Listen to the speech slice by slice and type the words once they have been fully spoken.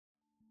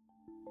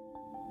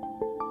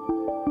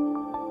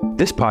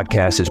This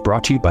podcast is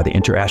brought to you by the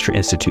InterAstra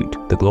Institute,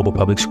 the global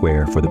public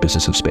square for the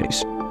business of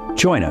space.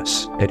 Join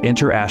us at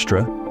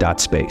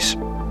interastra.space.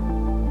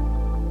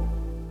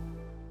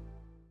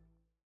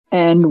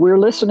 And we're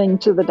listening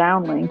to the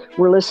downlink.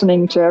 We're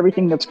listening to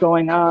everything that's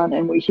going on,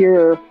 and we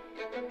hear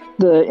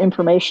the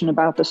information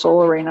about the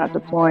solar array not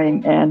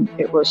deploying, and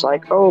it was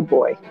like, oh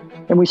boy.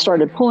 And we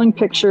started pulling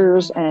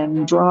pictures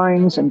and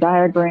drawings and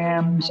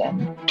diagrams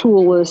and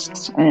tool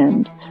lists,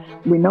 and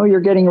we know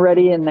you're getting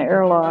ready in the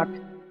airlock.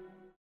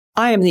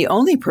 I am the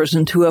only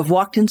person to have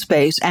walked in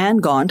space and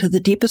gone to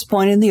the deepest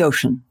point in the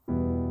ocean.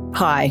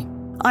 Hi,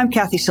 I'm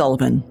Kathy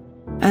Sullivan,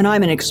 and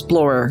I'm an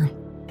explorer.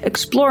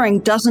 Exploring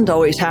doesn't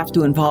always have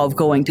to involve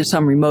going to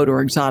some remote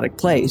or exotic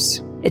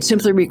place. It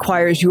simply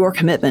requires your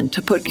commitment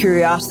to put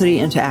curiosity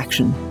into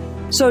action.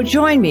 So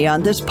join me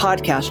on this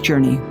podcast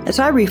journey as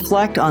I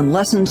reflect on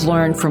lessons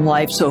learned from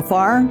life so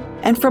far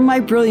and from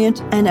my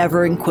brilliant and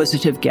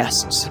ever-inquisitive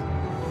guests.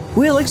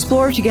 We'll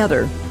explore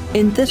together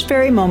in this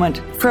very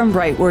moment from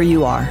right where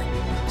you are.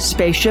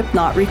 Spaceship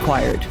not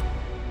required.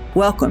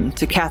 Welcome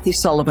to Kathy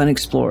Sullivan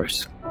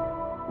Explores.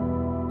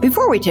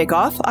 Before we take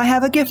off, I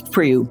have a gift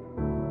for you.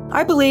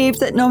 I believe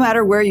that no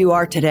matter where you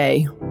are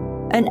today,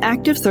 an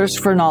active thirst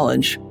for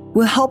knowledge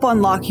will help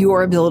unlock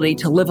your ability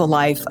to live a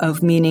life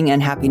of meaning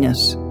and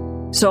happiness.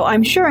 So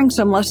I'm sharing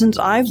some lessons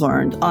I've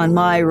learned on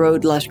my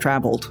road less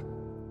traveled.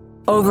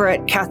 Over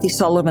at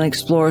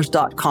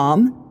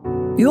KathySullivanExplores.com,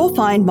 you'll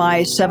find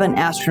my 7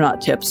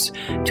 astronaut tips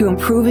to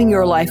improving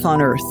your life on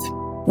Earth.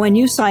 When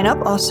you sign up,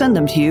 I'll send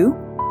them to you,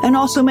 and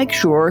also make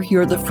sure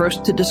you're the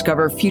first to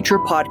discover future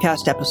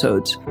podcast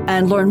episodes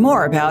and learn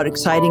more about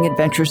exciting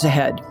adventures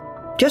ahead.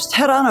 Just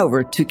head on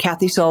over to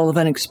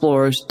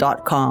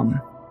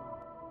KathySullivanExplores.com.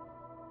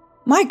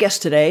 My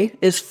guest today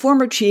is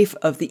former chief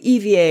of the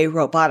EVA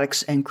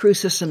Robotics and Crew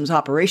Systems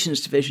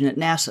Operations Division at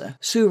NASA,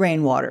 Sue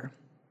Rainwater.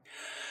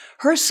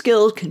 Her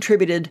skills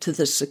contributed to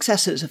the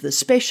successes of the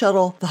Space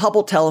Shuttle, the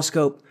Hubble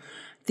telescope,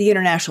 the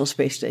International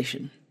Space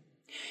Station.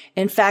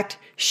 In fact,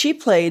 she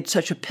played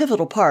such a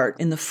pivotal part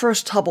in the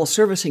first Hubble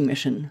servicing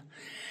mission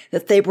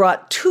that they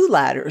brought 2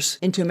 ladders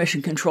into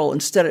mission control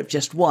instead of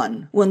just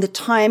 1 when the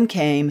time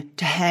came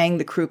to hang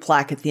the crew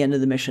plaque at the end of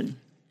the mission.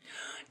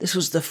 This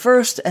was the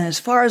first, and as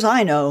far as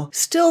I know,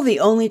 still the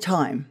only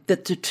time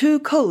that the 2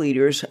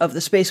 co-leaders of the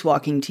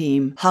spacewalking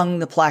team hung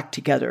the plaque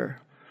together.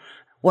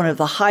 One of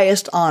the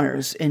highest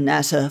honors in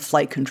NASA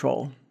flight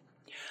control.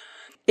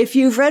 If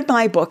you've read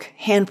my book,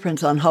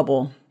 Handprints on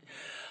Hubble,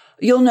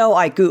 you'll know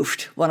I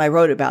goofed when I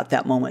wrote about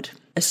that moment,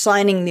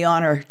 assigning the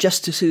honor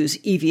just to Sue's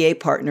EVA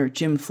partner,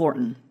 Jim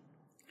Thornton.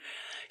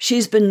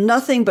 She's been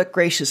nothing but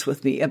gracious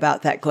with me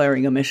about that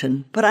glaring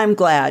omission, but I'm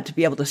glad to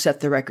be able to set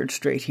the record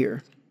straight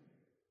here.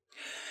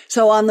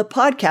 So on the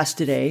podcast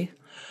today,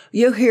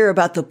 you'll hear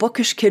about the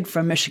bookish kid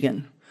from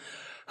Michigan,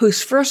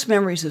 whose first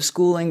memories of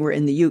schooling were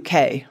in the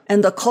UK,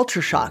 and the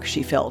culture shock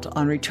she felt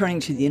on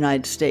returning to the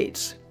United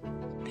States.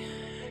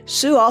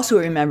 Sue also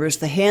remembers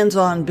the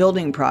hands-on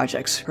building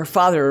projects her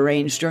father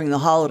arranged during the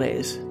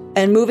holidays,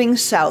 and moving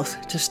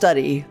south to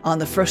study on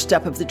the first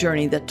step of the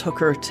journey that took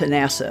her to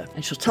NASA.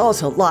 And she'll tell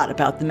us a lot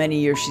about the many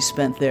years she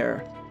spent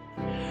there.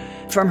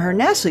 From her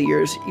NASA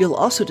years, you'll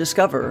also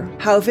discover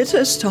how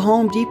visits to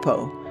Home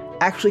Depot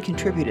actually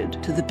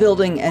contributed to the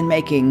building and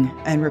making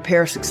and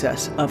repair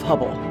success of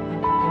Hubble.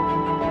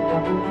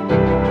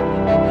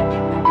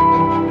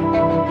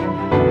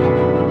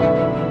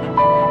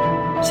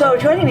 So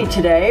joining me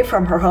today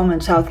from her home in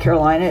South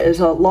Carolina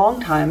is a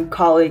longtime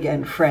colleague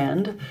and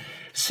friend,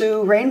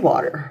 Sue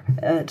Rainwater.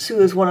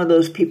 Sue is one of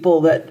those people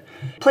that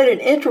played an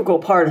integral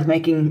part of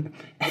making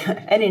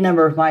any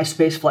number of my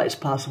space flights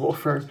possible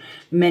for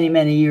many,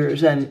 many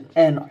years and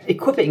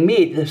equipping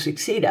me to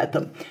succeed at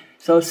them.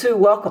 So Sue,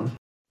 welcome.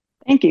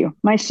 Thank you.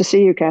 Nice to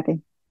see you,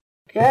 Kathy.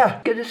 Yeah,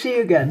 good to see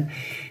you again.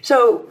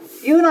 So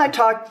you and I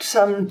talked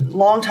some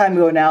long time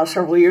ago now,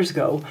 several years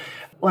ago,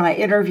 when I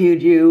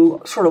interviewed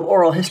you, sort of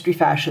oral history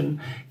fashion,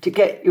 to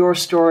get your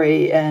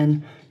story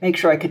and make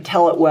sure I could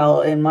tell it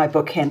well in my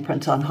book,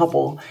 Handprints on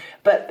Hubble.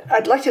 But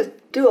I'd like to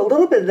do a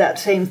little bit of that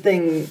same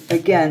thing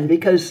again,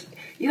 because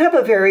you have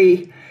a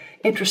very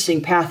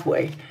interesting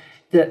pathway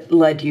that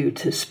led you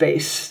to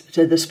space,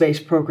 to the space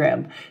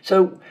program.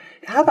 So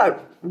how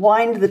about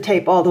wind the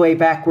tape all the way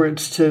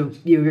backwards to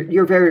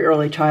your very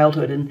early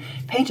childhood and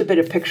paint a bit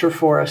of picture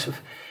for us of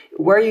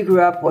where you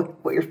grew up,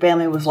 what your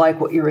family was like,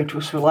 what your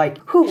interests were like.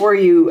 Who were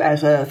you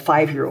as a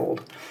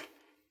 5-year-old?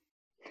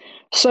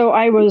 So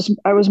I was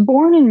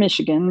born in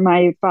Michigan.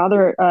 My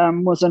father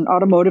was an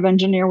automotive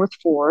engineer with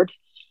Ford.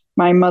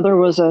 My mother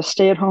was a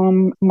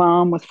stay-at-home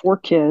mom with 4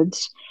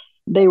 kids.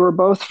 They were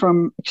both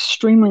from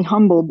extremely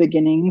humble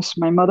beginnings.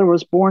 My mother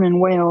was born in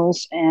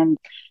Wales and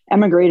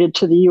emigrated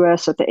to the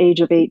U.S. at the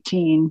age of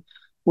 18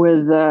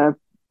 with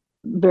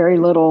very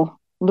little,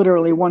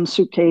 literally 1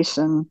 suitcase,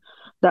 and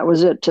that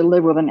was it, to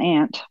live with an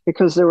aunt,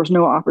 because there was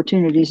no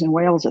opportunities in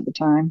Wales at the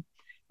time,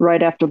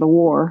 right after the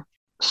war.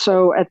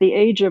 So at the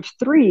age of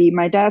 3,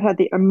 my dad had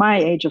the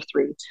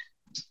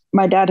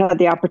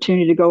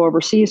opportunity to go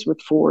overseas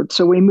with Ford.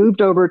 So we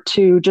moved over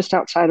to just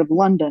outside of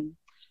London,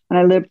 and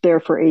I lived there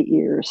for 8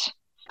 years.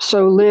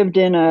 So lived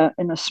in a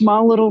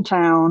small little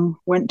town,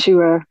 went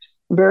to a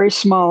very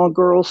small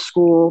girls'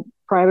 school,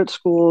 private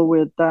school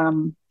with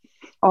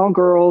all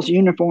girls,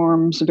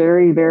 uniforms,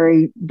 very,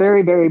 very,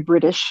 very, very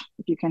British,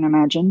 if you can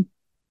imagine.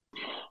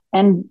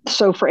 And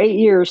so for 8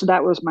 years,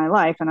 that was my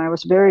life. And I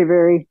was very,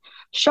 very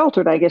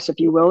sheltered, I guess, if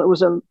you will. It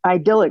was an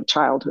idyllic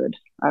childhood,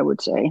 I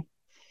would say.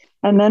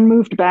 And then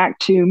moved back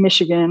to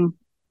Michigan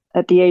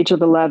at the age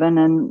of 11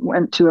 and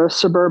went to a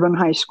suburban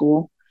high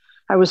school.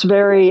 I was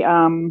very,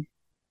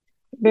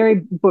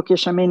 very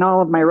bookish. I mean,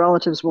 all of my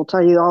relatives will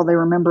tell you all they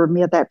remember of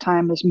me at that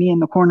time is me in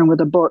the corner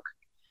with a book.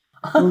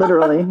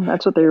 Literally,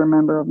 that's what they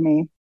remember of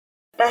me.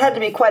 That had to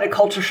be quite a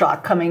culture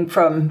shock coming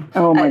from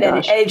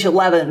at age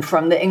 11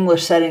 from the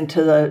English setting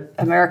to the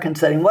American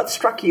setting. What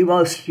struck you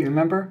most? Do you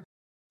remember?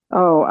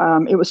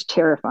 It was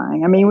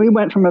terrifying. I mean, we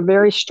went from a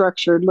very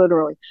structured,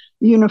 literally,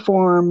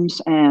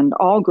 uniforms and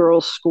all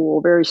girls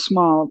school, very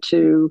small,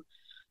 to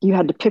you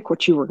had to pick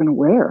what you were going to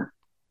wear.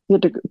 You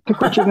had to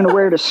pick what you're going to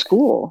wear to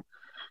school.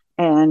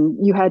 And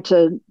you had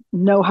to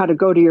know how to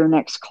go to your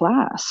next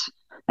class.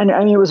 And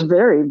I mean, it was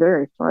very,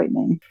 very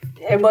frightening.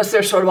 And was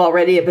there sort of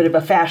already a bit of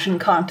a fashion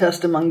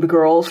contest among the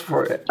girls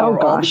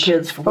all the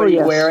kids for what are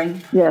you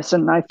wearing? Yes,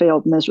 and I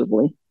failed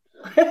miserably.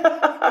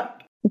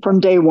 From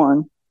day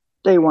one.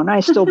 I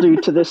still do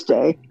to this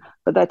day,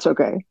 but that's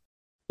okay.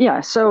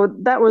 Yeah, so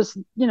that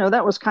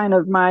was kind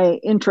of my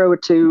intro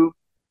to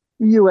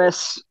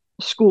U.S.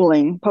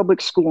 schooling, public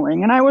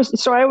schooling. And I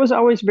was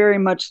always very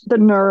much the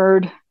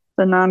nerd,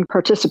 the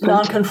non-participant.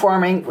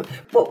 Non-conforming.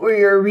 What were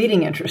your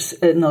reading interests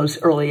in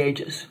those early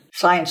ages?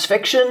 Science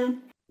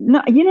fiction?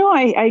 No,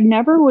 I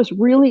never was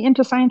really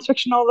into science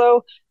fiction,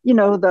 although,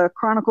 the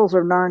Chronicles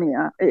of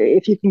Narnia,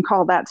 if you can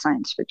call that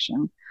science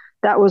fiction,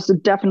 that was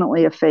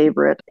definitely a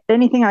favorite.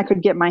 Anything I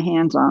could get my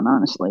hands on,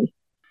 honestly.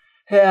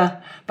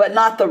 Yeah, but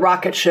not the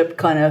rocket ship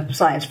kind of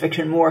science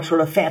fiction, more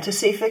sort of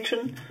fantasy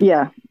fiction?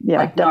 Yeah.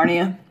 Like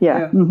Narnia?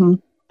 Yeah. Mm-hmm,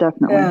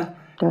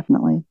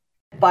 definitely.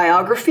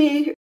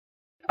 Biography?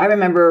 I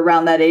remember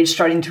around that age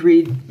starting to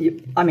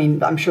read, I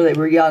mean, I'm sure they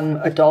were young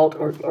adult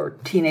or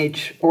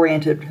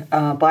teenage-oriented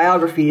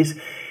biographies,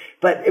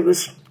 but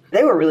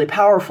they were really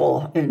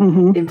powerful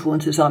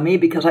influences on me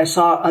because I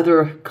saw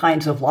other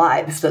kinds of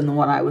lives than the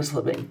one I was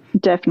living.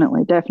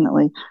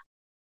 Definitely.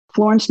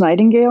 Florence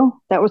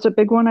Nightingale, that was a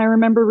big one I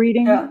remember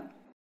reading. Yeah.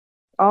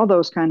 All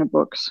those kind of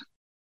books.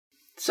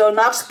 So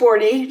not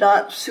sporty,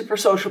 not super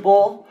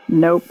sociable.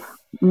 Nope,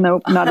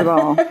 not at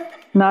all.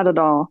 Not at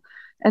all.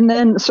 And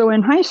then, so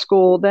in high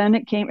school, then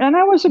it came, and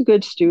I was a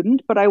good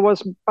student, but I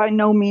was by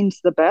no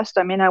means the best.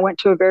 I mean, I went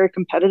to a very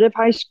competitive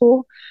high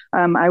school.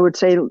 I would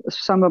say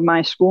some of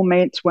my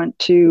schoolmates went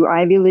to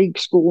Ivy League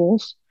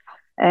schools,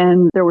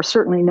 and there was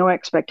certainly no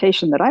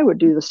expectation that I would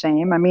do the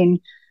same. I mean,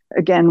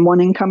 again,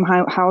 one income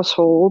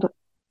household.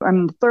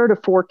 I'm the third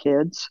of four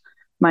kids.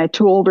 My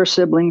two older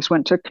siblings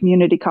went to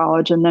community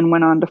college and then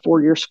went on to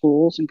four-year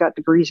schools and got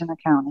degrees in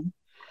accounting,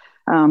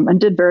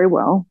 and did very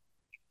well.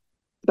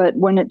 But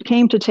when it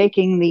came to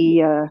taking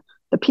the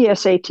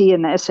PSAT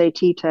and the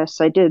SAT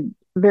tests, I did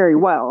very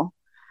well.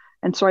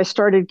 And so I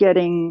started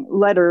getting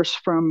letters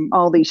from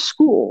all these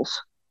schools.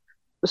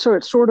 So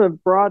it sort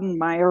of broadened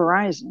my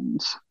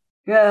horizons.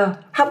 Yeah.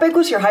 How big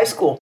was your high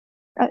school?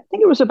 I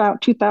think it was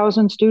about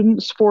 2,000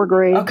 students, 4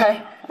 grades.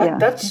 Okay. Yeah.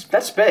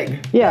 That's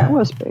big. Yeah, it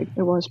was big.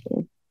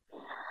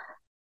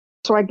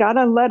 So I got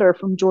a letter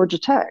from Georgia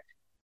Tech,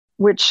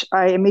 which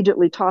I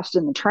immediately tossed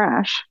in the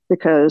trash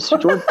because,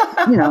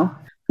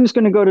 who's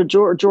going to go to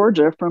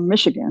Georgia from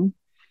Michigan?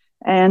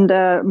 And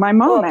my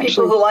mom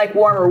people who like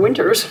warmer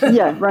winters.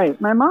 Yeah, right.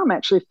 My mom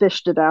actually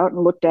fished it out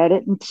and looked at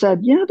it and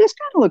said, this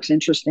kind of looks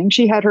interesting.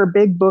 She had her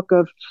big book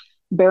of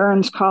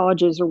Barron's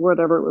colleges or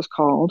whatever it was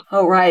called.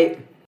 Oh,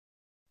 right.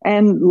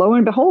 And lo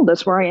and behold,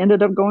 that's where I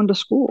ended up going to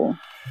school.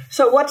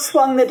 So what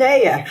swung the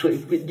day, actually?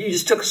 You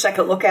just took a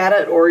second look at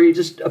it, or you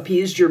just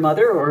appeased your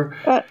mother? Or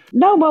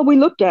No, well, we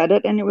looked at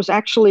it, and it was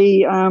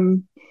actually,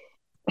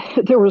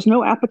 there was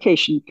no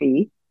application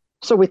fee.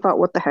 So we thought,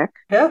 what the heck?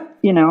 Yeah.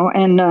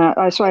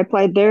 So I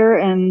applied there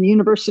and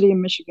University of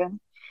Michigan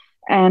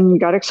and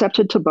got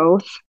accepted to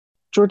both.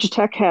 Georgia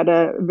Tech had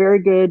a very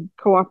good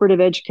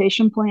cooperative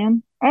education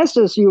plan, as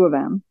does U of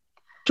M.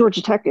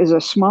 Georgia Tech is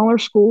a smaller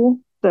school.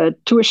 The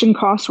tuition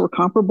costs were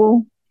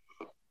comparable.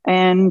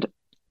 And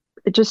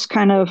it just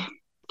kind of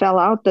fell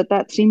out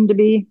that seemed to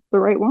be the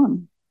right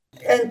one.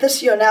 And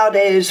this,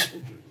 nowadays,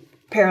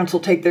 parents will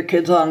take their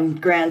kids on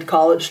grand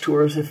college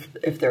tours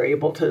if they're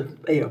able to,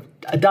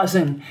 a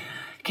dozen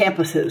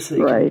campuses.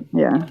 Right,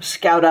 yeah.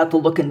 Scout out the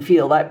look and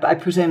feel. I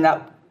presume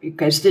that you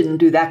guys didn't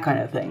do that kind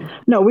of thing.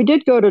 No, we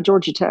did go to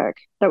Georgia Tech.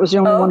 That was the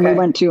only one we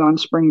went to on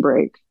spring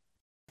break.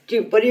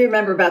 What do you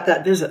remember about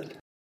that visit?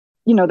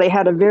 They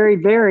had a very,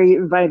 very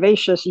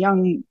vivacious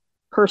young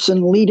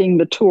person leading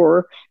the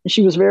tour, and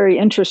she was very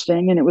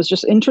interesting, and it was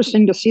just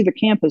interesting to see the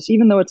campus.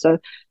 Even though it's a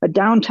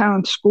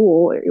downtown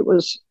school, it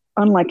was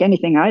unlike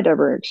anything I'd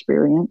ever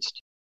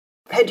experienced.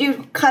 Had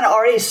you kind of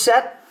already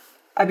set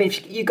I mean,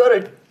 you go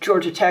to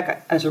Georgia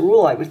Tech as a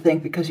rule, I would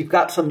think, because you've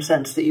got some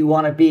sense that you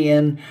want to be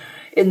in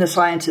the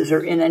sciences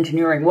or in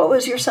engineering. What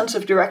was your sense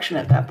of direction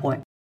at that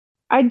point?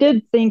 I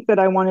did think that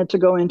I wanted to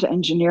go into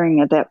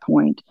engineering at that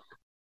point.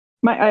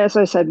 As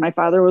I said, my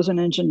father was an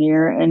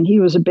engineer, and he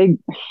was a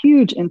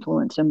huge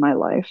influence in my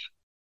life.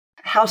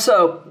 How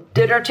so?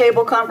 Dinner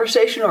table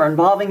conversation or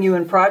involving you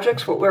in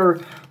projects? What were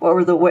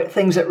the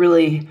things that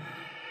really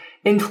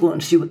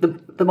influenced you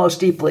the most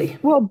deeply?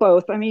 Well,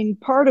 both. I mean,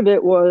 part of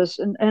it was,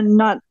 and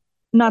not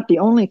the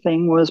only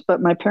thing was,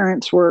 but my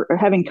parents were,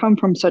 having come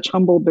from such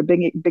humble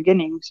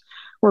beginnings,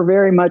 were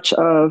very much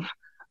of,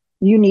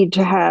 you need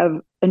to have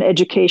an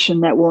education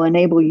that will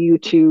enable you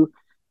to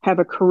have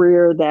a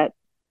career that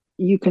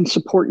you can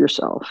support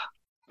yourself.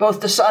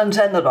 Both the sons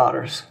and the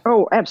daughters.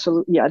 Oh,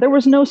 absolutely. Yeah. There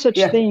was no such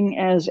thing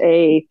as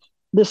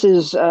this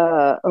is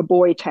a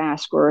boy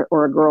task or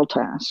a girl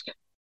task.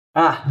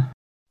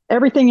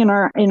 Everything in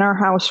our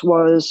house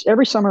was,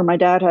 every summer my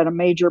dad had a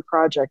major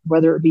project,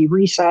 whether it be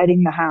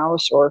residing the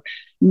house or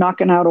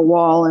knocking out a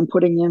wall and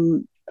putting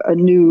in a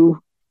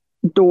new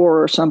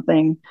door or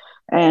something.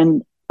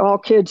 And all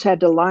kids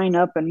had to line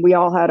up and we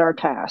all had our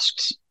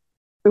tasks.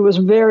 It was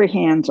very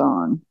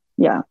hands-on.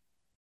 Yeah.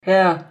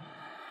 Yeah.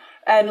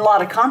 And a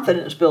lot of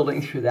confidence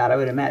building through that, I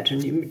would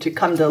imagine, to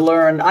come to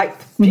learn,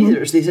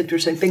 there's these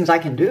interesting things I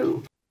can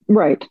do.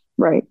 Right.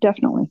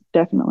 Definitely.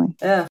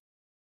 Yeah.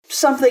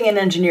 Something in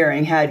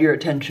engineering had your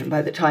attention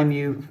by the time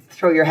you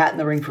throw your hat in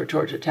the ring for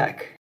Georgia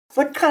Tech.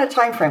 What kind of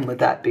time frame would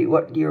that be?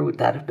 What year would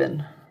that have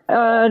been?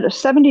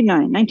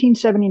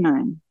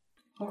 1979.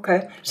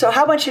 Okay. So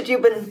how much had you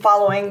been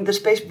following the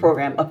space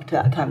program up to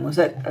that time? Was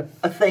that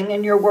a thing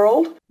in your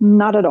world?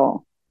 Not at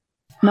all.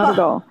 Not at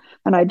all.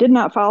 And I did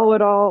not follow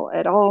it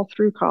at all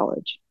through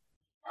college.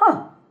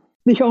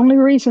 The only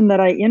reason that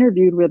I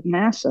interviewed with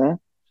NASA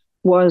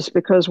was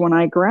because when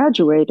I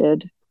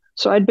graduated,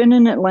 so I'd been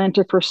in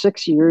Atlanta for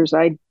 6 years,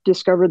 I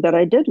discovered that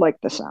I did like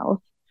the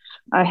South.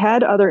 I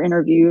had other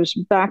interviews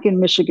back in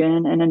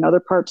Michigan and in other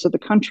parts of the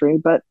country,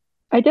 but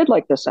I did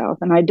like the South.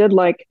 And I did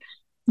like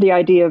the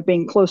idea of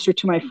being closer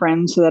to my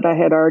friends that I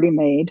had already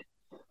made.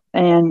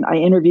 And I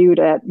interviewed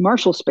at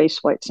Marshall Space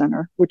Flight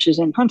Center, which is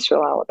in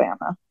Huntsville,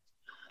 Alabama.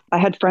 I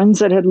had friends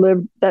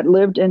that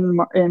lived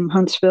in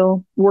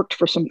Huntsville, worked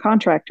for some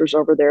contractors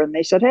over there, and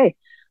they said, "Hey,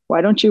 why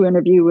don't you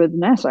interview with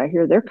NASA? I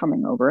hear they're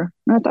coming over."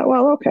 And I thought,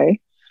 well, okay.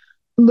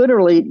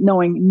 Literally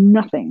knowing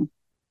nothing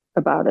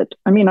about it.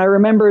 I mean, I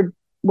remembered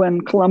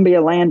when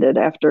Columbia landed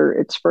after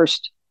its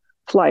first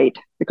flight,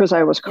 because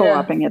I was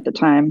co-oping at the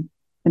time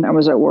and I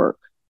was at work.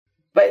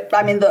 But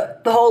I mean, the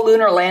whole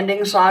lunar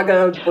landing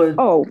saga was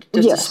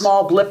just a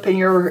small blip in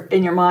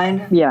your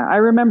mind. Yeah, I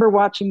remember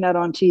watching that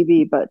on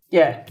TV, but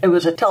yeah, it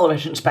was a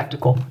television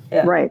spectacle.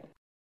 Yeah. Right.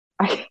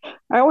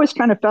 I always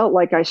kind of felt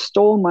like I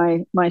stole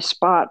my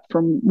spot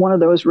from one of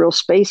those real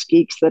space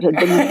geeks that had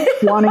been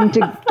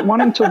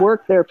wanting to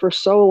work there for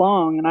so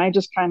long, and I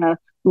just kind of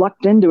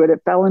lucked into it.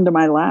 It fell into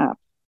my lap.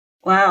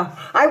 Wow.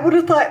 I would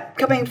have thought,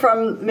 coming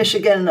from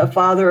Michigan, a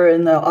father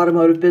in the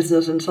automotive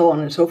business and so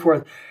on and so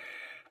forth,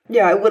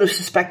 yeah, I would have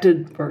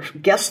suspected or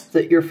guessed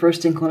that your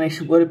first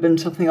inclination would have been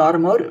something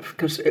automotive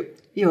because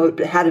it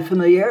had a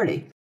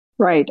familiarity.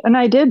 Right. And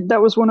I did.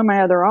 That was one of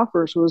my other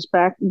offers, was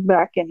back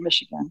in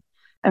Michigan.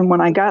 And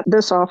when I got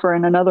this offer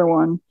and another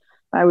one,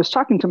 I was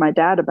talking to my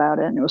dad about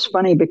it. And it was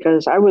funny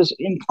because I was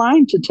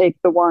inclined to take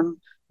the one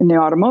in the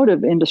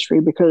automotive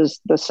industry because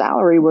the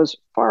salary was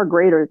far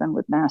greater than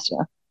with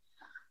NASA.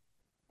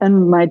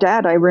 And my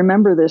dad, I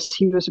remember this,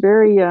 he was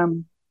very,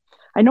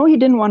 I know he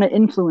didn't want to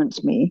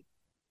influence me,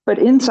 but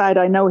inside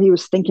I know he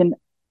was thinking,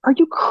 "Are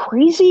you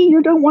crazy?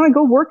 You don't want to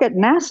go work at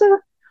NASA?"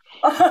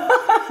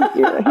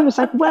 He was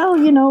like, "Well,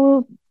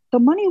 the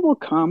money will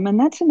come and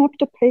that's enough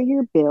to pay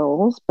your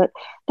bills, but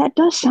that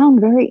does sound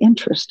very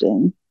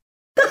interesting."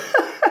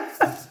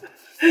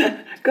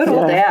 Good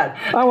old dad.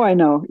 Oh, I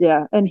know.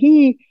 Yeah. And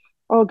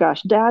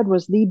Dad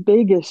was the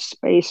biggest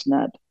space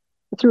nut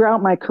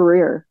throughout my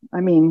career.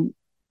 I mean,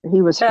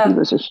 he was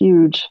a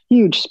huge,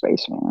 huge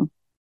spaceman.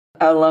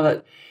 I love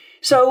it.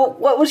 So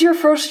what was your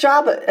first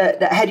job?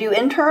 Had you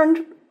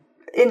interned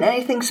in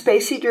anything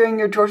spacey during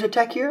your Georgia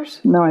Tech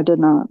years? No, I did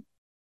not.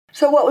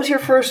 So what was your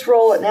first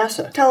role at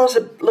NASA? Tell us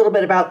a little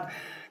bit about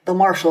the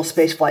Marshall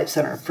Space Flight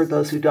Center, for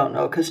those who don't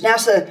know, because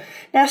NASA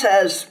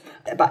has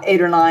about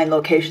 8 or 9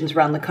 locations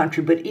around the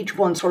country, but each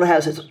one sort of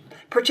has its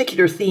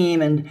particular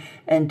theme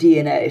and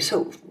DNA.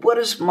 So what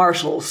is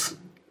Marshall's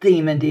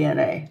theme and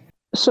DNA?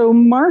 So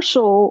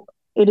Marshall,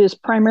 it is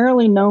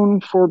primarily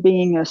known for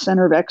being a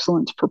center of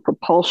excellence for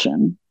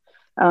propulsion,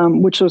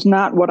 which was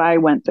not what I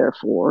went there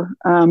for.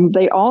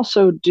 They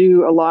also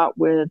do a lot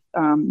with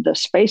the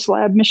Space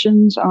Lab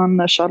missions on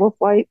the shuttle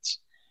flights,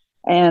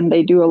 and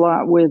they do a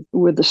lot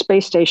with the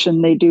space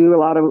station. They do a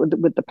lot of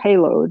with the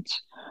payloads.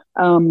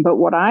 But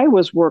what I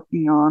was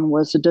working on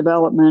was the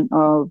development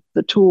of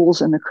the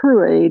tools and the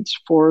crew aids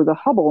for the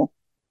Hubble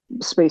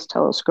Space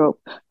Telescope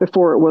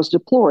before it was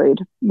deployed,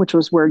 which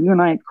was where you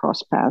and I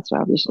crossed paths,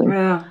 obviously.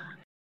 Yeah.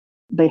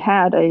 They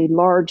had a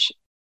large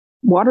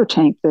water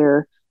tank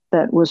there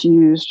that was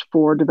used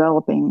for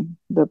developing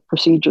the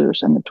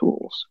procedures and the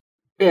tools.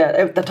 Yeah,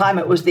 at the time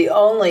it was the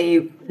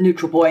only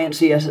neutral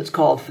buoyancy, as it's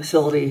called,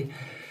 facility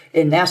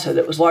in NASA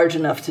that was large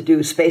enough to do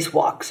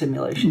spacewalk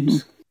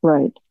simulations. Mm-hmm.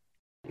 Right.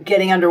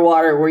 Getting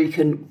underwater where you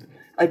can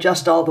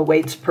adjust all the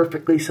weights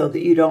perfectly so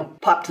that you don't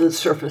pop to the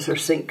surface or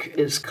sink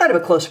is kind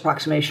of a close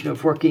approximation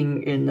of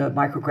working in the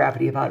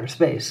microgravity of outer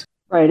space.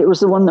 Right. It was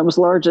the one that was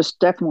largest,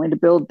 definitely, to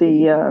build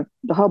the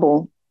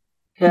Hubble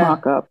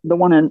mock-up. The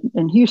one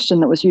in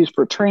Houston that was used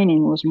for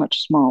training was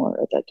much smaller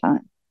at that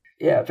time.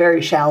 Yeah,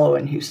 very shallow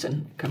in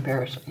Houston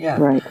comparison. Yeah.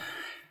 Right.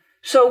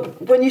 So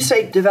when you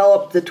say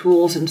develop the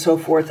tools and so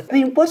forth, I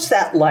mean, what's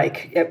that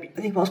like?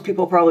 I think most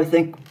people probably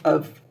think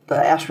of the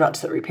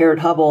astronauts that repaired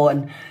Hubble,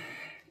 and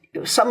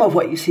some of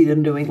what you see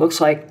them doing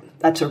looks like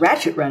that's a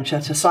ratchet wrench,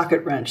 that's a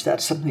socket wrench,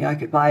 that's something I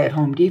could buy at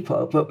Home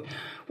Depot. But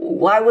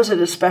why was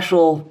it a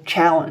special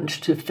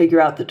challenge to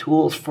figure out the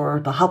tools for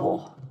the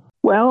Hubble?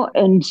 Well,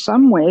 in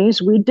some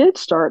ways, we did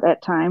start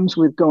at times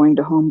with going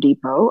to Home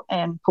Depot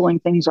and pulling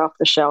things off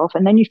the shelf.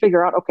 And then you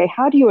figure out, okay,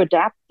 how do you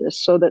adapt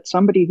this so that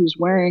somebody who's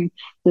wearing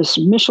this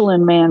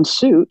Michelin Man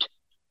suit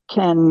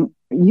can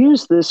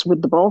use this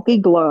with the bulky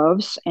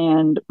gloves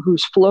and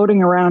who's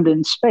floating around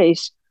in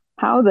space?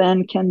 How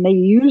then can they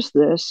use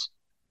this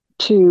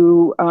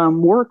to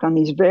work on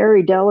these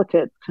very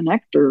delicate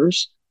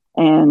connectors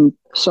and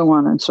so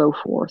on and so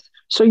forth?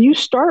 So you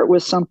start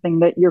with something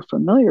that you're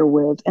familiar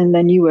with, and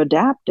then you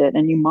adapt it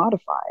and you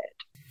modify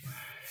it.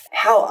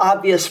 How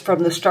obvious from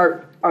the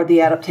start are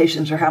the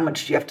adaptations, or how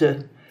much do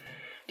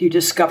you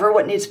discover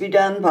what needs to be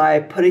done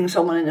by putting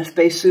someone in a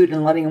spacesuit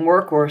and letting them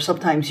work? Or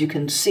sometimes you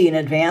can see in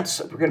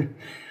advance, we're going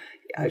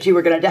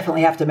to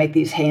definitely have to make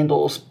these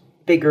handles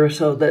bigger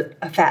so that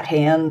a fat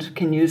hand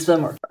can use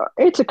them? Or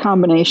it's a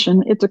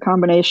combination.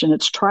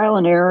 It's trial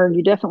and error.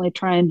 You definitely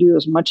try and do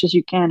as much as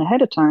you can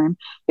ahead of time,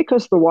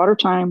 because the water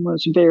time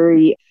was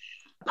very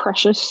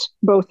precious,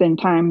 both in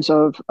times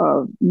of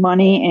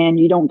money, and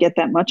you don't get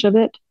that much of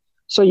it.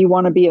 So you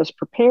want to be as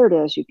prepared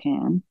as you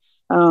can.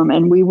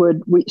 And we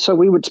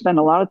would spend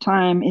a lot of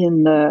time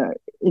in the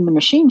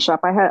machine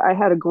shop. I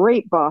had a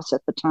great boss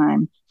at the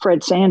time,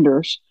 Fred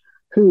Sanders,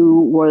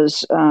 who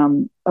was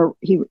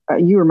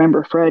you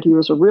remember Fred? He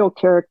was a real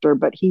character,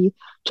 but he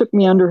took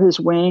me under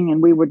his wing,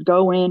 and we would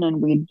go in and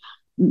we'd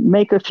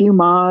make a few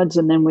mods,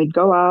 and then we'd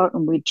go out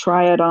and we'd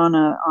try it on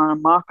a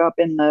mock-up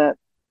in the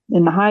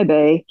high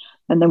bay,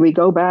 and then we'd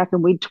go back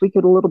and we'd tweak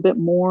it a little bit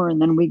more,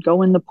 and then we'd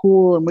go in the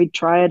pool and we'd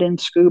try it in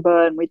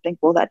scuba, and we'd think,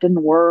 well, that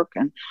didn't work,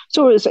 and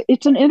so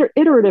it's an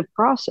iterative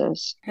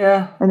process.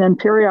 Yeah. And then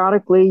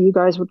periodically, you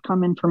guys would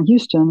come in from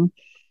Houston,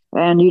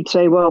 and you'd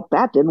say, well,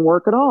 that didn't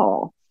work at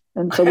all.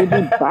 And so we'd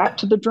be back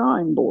to the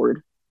drawing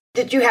board.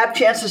 Did you have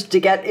chances to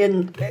get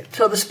in?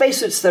 So the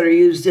spacesuits that are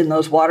used in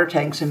those water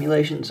tank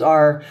simulations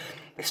are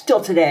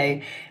still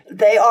today,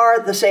 they are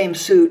the same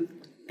suit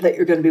that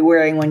you're going to be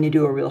wearing when you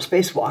do a real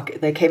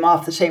spacewalk. They came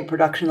off the same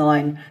production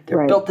line. They're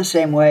right. Built the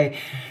same way.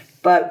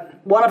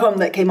 But one of them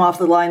that came off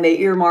the line, they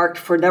earmarked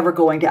for never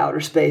going to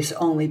outer space,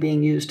 only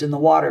being used in the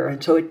water.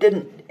 And so it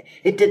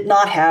did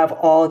not have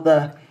all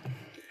the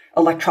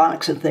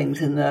electronics and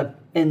things in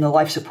the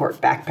life support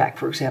backpack,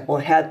 for example.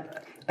 It had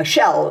a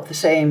shell of the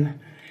same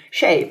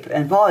shape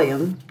and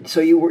volume, so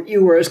you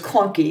were as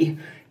clunky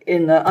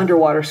in the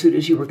underwater suit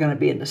as you were going to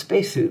be in the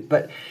spacesuit.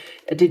 But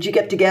did you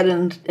get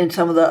in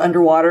some of the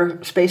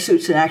underwater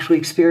spacesuits and actually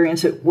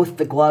experience it with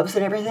the gloves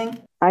and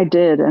everything? I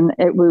did, and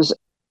it was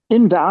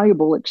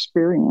invaluable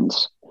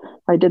experience.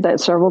 I did that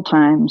several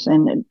times,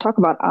 and talk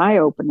about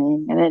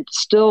eye-opening. And it's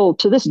still,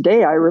 to this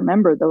day, I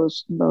remember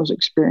those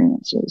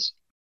experiences.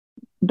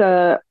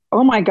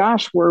 Oh my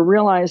gosh, we're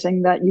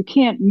realizing that you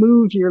can't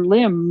move your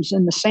limbs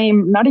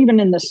not even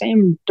in the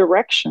same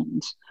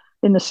directions,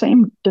 in the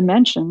same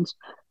dimensions.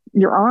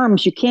 Your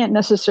arms, you can't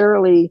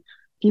necessarily,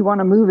 if you want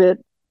to move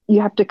it, you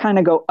have to kind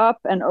of go up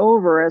and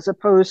over, as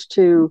opposed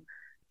to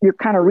you're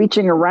kind of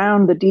reaching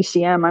around the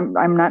DCM.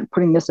 I'm not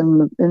putting this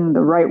in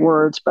the right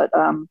words, but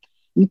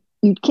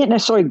you can't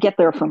necessarily get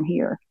there from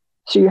here.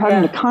 So you're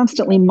having to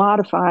constantly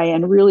modify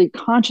and really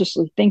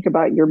consciously think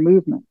about your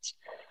movements.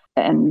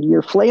 And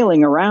you're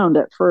flailing around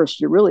at first.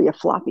 You're really a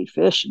floppy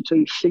fish until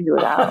you figure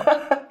it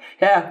out.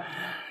 Yeah,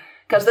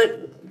 because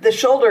the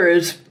shoulder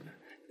is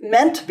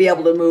meant to be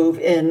able to move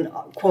in,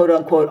 quote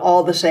unquote,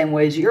 all the same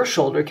ways your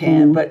shoulder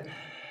can, but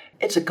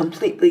it's a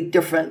completely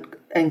different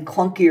and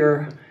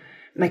clunkier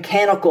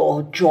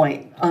mechanical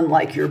joint,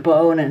 unlike your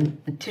bone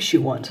and tissue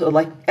one. So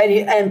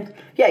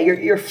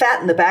you're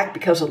fat in the back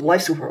because of the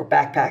life support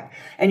backpack,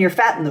 and you're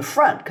fat in the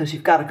front because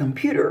you've got a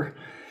computer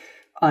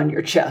on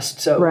your chest.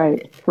 So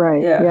right.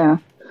 Yeah.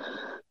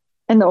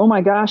 And oh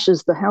my gosh,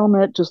 is the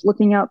helmet, just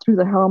looking out through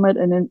the helmet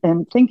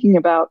and thinking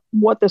about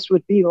what this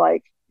would be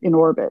like in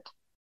orbit.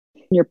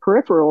 Your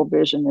peripheral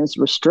vision is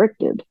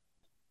restricted.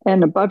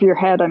 And above your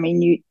head, I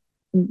mean,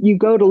 you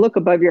go to look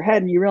above your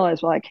head and you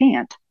realize, well, I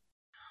can't.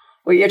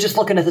 Well, you're just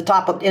looking at the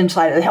top of the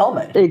inside of the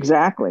helmet.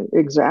 Exactly.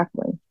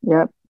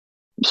 Yep.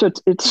 So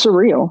it's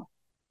surreal.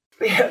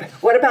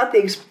 What about the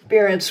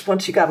experience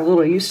once you got a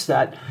little used to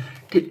that?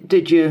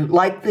 Did you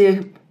like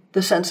the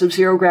the sense of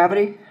zero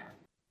gravity?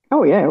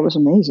 Oh yeah, it was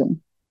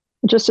amazing.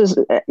 Just as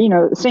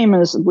same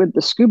as with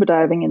the scuba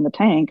diving in the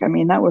tank. I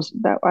mean,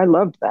 that I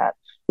loved that.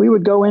 We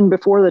would go in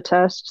before the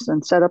tests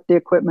and set up the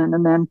equipment,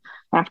 and then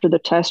after the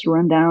test,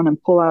 run down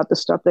and pull out the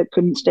stuff that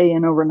couldn't stay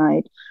in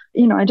overnight.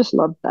 I just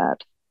loved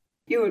that.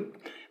 You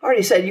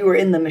already said you were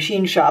in the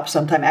machine shop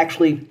sometime,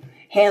 actually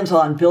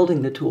hands-on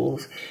building the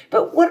tools.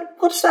 But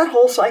what's that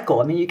whole cycle?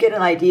 I mean, you get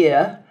an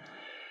idea,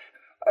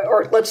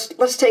 or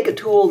let's take a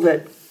tool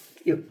that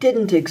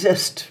didn't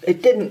exist.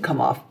 It didn't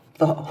come off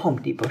the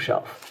Home Depot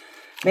shelf.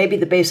 Maybe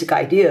the basic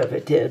idea of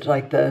it did,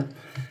 like the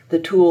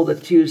tool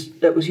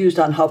that was used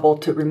on Hubble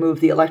to remove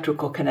the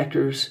electrical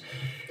connectors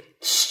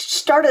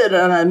started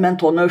on a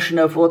mental notion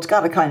of, well, it's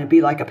got to kind of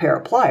be like a pair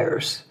of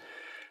pliers.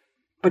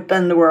 But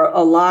then there were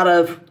a lot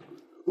of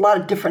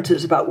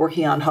differences about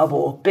working on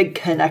Hubble. Big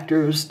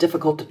connectors,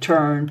 difficult to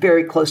turn,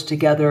 very close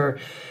together.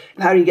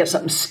 How do you get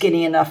something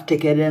skinny enough to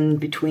get in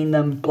between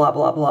them, blah,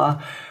 blah,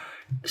 blah.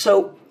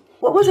 So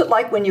what was it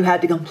like when you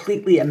had to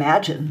completely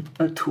imagine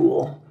a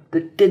tool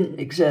that didn't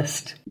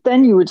exist?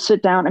 Then you would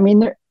sit down. I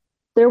mean,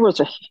 there was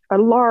a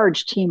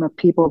large team of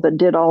people that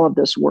did all of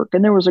this work,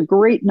 and there was a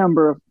great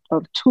number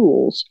of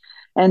tools.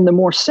 And the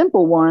more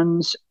simple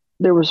ones,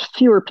 there was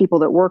fewer people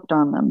that worked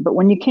on them. But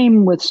when you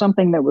came with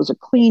something that was a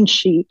clean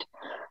sheet,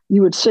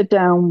 you would sit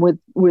down with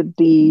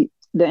the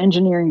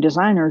engineering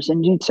designers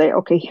and you'd say,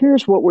 okay,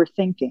 here's what we're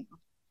thinking.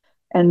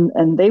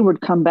 And they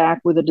would come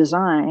back with a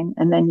design,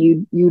 and then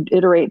you'd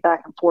iterate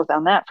back and forth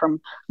on that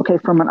from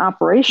an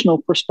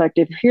operational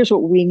perspective, here's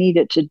what we need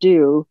it to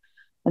do.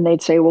 And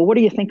they'd say, well, what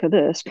do you think of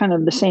this? Kind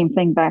of the same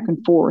thing back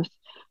and forth.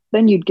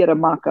 Then you'd get a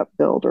mock-up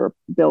built or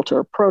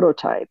a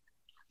prototype,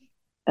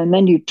 and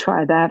then you'd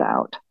try that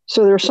out.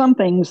 So there are some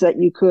things that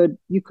you could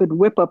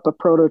whip up a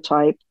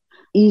prototype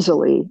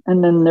easily,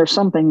 and then there's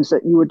some things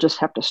that you would just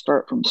have to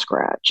start from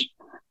scratch.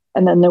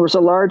 And then there was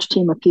a large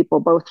team of people,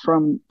 both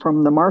from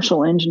the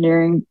Marshall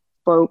engineering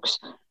folks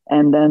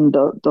and then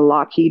the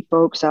Lockheed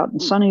folks out in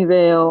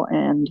Sunnyvale.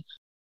 And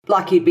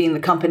Lockheed being the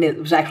company that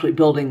was actually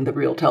building the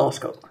real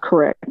telescope.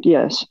 Correct.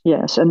 Yes.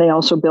 And they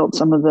also built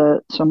some of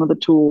the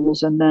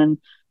tools. And then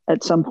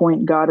at some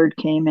point, Goddard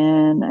came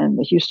in, and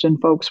the Houston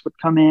folks would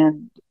come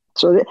in.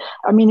 So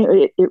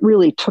it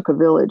really took a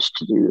village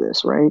to do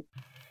this, right?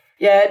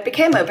 Yeah, it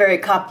became a very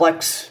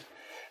complex.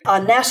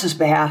 On NASA's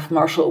behalf,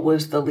 Marshall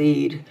was the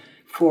lead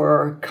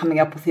for coming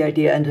up with the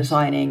idea and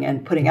designing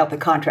and putting out the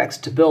contracts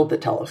to build the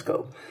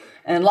telescope.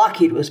 And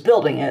Lockheed was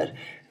building it.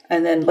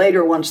 And then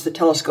later, once the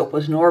telescope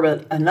was in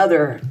orbit,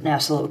 another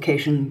NASA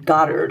location,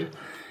 Goddard,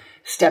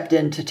 stepped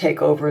in to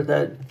take over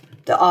the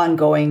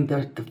ongoing,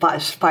 the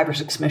 5 or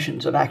 6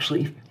 missions of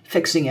actually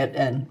fixing it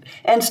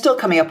and still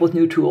coming up with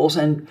new tools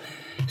and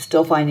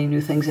still finding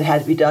new things that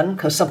had to be done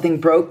because something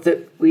broke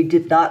that we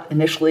did not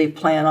initially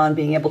plan on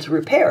being able to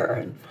repair.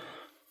 And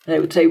they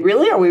would say,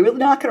 really? Are we really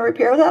not going to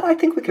repair that? I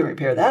think we can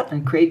repair that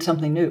and create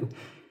something new.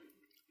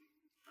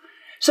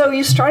 So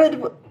you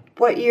started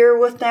what year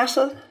with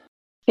NASA?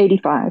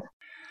 85.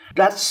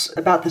 That's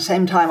about the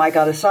same time I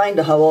got assigned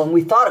to Hubble, and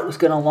we thought it was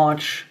going to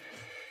launch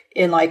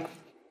in like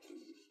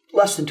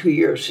less than 2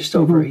 years, just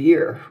over a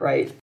year,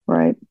 right?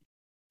 Right.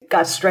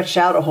 Got stretched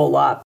out a whole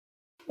lot.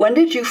 When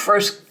did you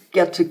first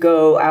get to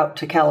go out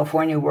to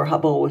California where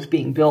Hubble was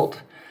being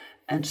built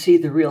and see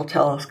the real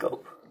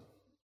telescope?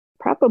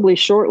 Probably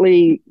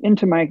shortly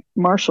into my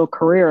Marshall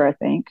career, I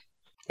think.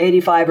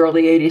 85,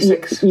 early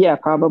 86? Yeah,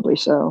 probably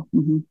so.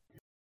 Mm-hmm.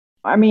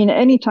 I mean,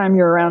 anytime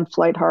you're around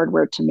flight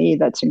hardware, to me,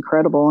 that's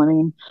incredible. I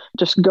mean,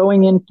 just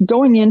going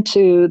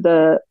into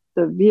the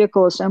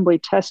vehicle assembly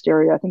test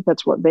area, I think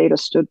that's what VETA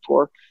stood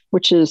for,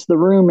 which is the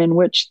room in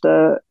which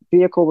the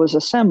vehicle was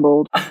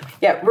assembled.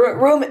 Yeah,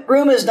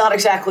 room is not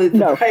exactly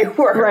the right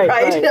word,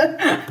 right?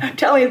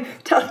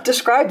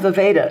 Describe the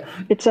VETA.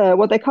 It's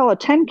what they call a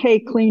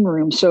 10K clean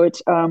room. So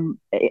it's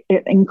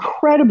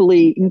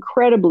incredibly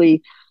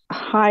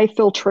high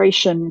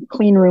filtration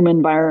clean room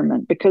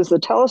environment because the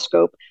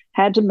telescope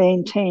had to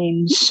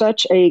maintain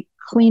such a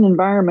clean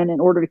environment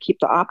in order to keep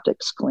the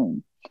optics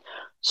clean.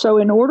 So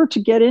in order to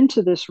get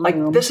into this room...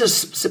 Like, this is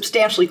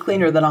substantially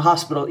cleaner than a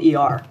hospital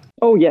ER.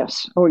 Oh,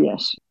 yes.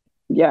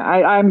 Yeah,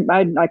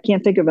 I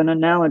can't think of an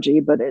analogy,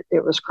 but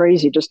it was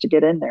crazy just to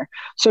get in there.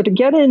 So to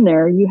get in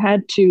there, you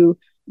had to,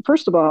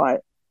 first of all,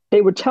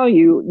 they would tell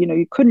you,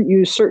 you couldn't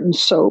use certain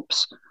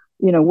soaps.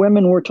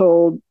 Women were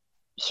told,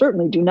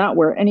 certainly do not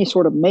wear any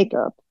sort of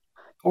makeup.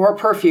 Or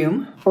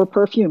perfume.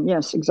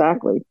 Yes,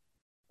 exactly.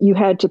 You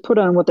had to put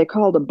on what they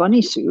called a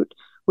bunny suit,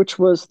 which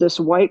was this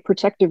white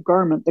protective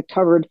garment that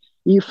covered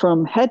you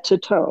from head to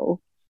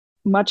toe,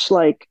 much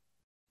like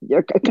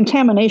a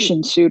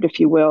contamination suit, if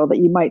you will, that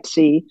you might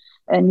see.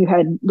 And you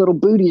had little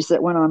booties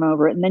that went on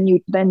over it. And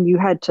then you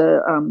had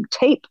to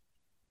tape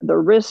the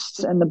wrists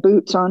and the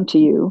boots onto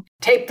you.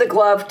 Tape the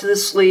glove to the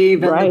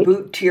sleeve and the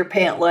boot to your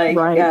pant leg.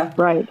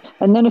 Right.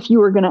 And then if you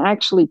were going to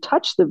actually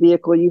touch the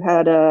vehicle, you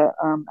had a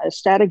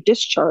static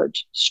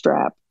discharge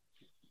strap.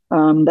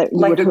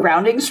 Like a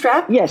grounding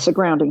strap? Yes, a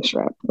grounding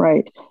strap,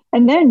 right.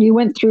 And then you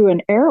went through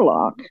an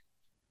airlock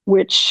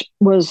which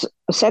was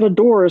a set of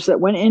doors that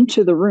went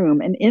into the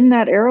room. And in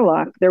that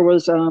airlock, there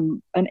was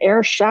an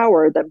air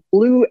shower that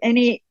blew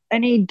any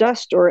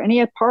dust or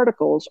any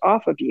particles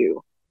off of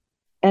you.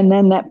 And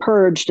then that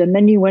purged. And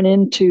then you went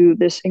into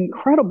this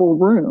incredible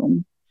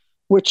room,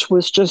 which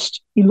was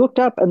just, you looked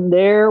up and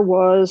there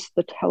was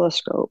the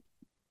telescope,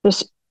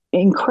 this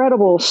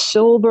incredible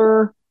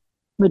silver,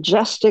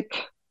 majestic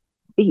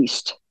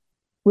beast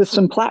with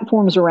some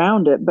platforms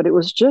around it. But it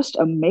was just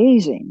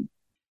amazing.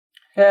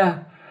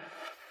 Yeah.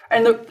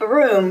 And the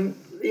room,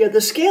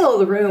 the scale of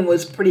the room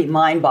was pretty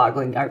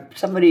mind-boggling.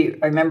 Somebody,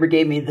 I remember,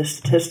 gave me the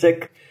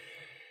statistic.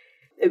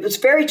 It was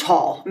very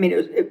tall. I mean,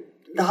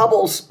 the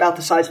Hubble's about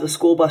the size of a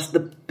school bus.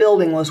 The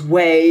building was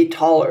way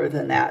taller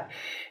than that.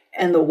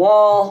 And the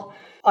wall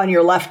on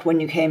your left when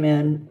you came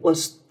in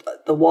was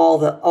the wall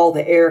that all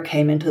the air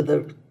came into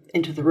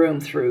the room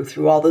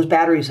through all those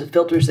batteries and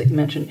filters that you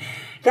mentioned.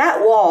 That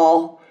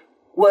wall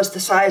was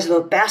the size of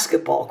a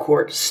basketball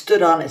court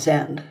stood on its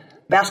end.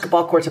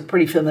 Basketball court's a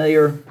pretty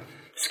familiar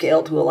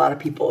scale to a lot of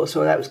people,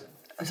 so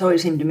it's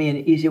always seemed to me an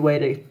easy way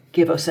to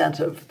give a sense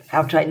of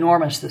how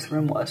ginormous this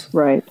room was.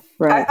 Right.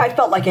 I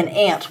felt like an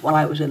ant when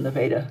I was in the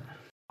Veda.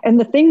 And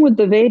the thing with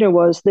the Veda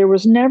was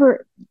there's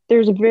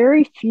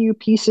very few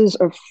pieces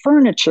of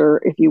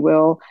furniture, if you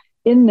will,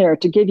 in there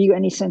to give you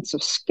any sense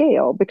of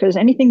scale, because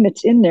anything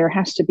that's in there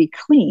has to be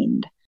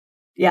cleaned.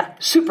 Yeah,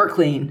 super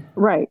clean.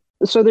 Right.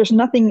 So there's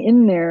nothing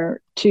in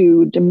there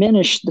to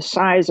diminish the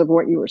size of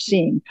what you were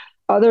seeing,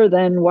 other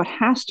than what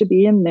has to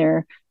be in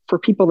there for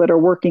people that are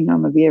working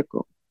on the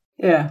vehicle.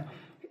 Yeah.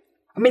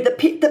 I mean,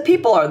 the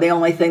people are the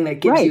only thing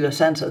that gives you a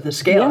sense of the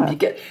scale. Yeah.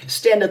 If you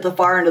stand at the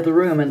far end of the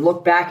room and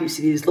look back, you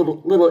see these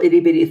little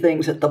itty-bitty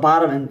things at the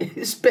bottom and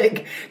this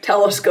big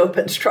telescope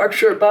and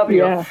structure above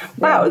you. Yeah.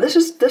 Wow, this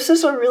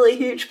is a really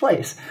huge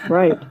place.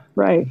 Right.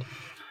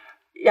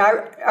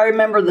 Yeah, I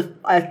remember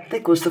I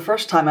think it was the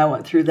first time I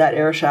went through that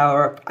air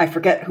shower. I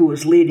forget who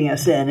was leading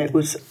us in. It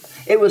was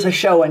a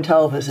show and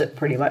tell visit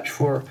pretty much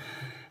for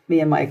me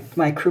and my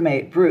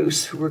crewmate,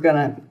 Bruce, who were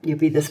going to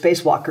be the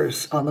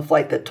spacewalkers on the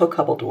flight that took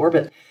Hubble to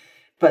orbit.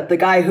 But the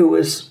guy who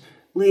was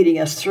leading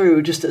us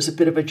through, just as a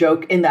bit of a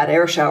joke, in that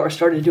air shower,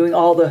 started doing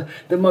all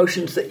the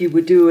motions that you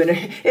would do in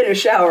a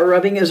shower,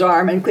 rubbing his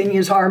arm and cleaning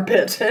his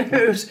armpits.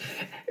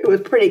 It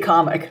was pretty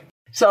comic.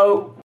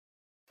 So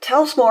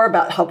tell us more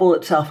about Hubble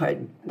itself.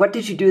 What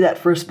did you do that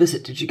first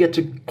visit? Did you get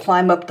to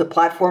climb up the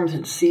platforms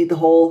and see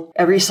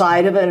every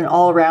side of it and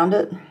all around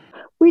it?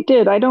 We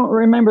did. I don't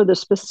remember the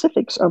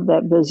specifics of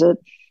that visit.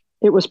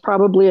 It was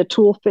probably a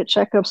tool fit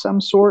check of some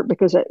sort,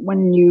 because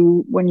when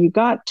you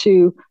got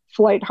to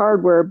flight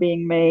hardware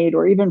being made,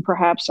 or even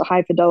perhaps a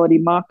high fidelity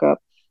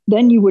mock-up,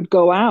 then you would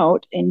go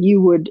out and you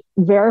would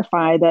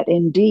verify that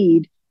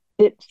indeed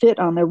it fit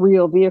on the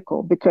real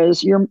vehicle,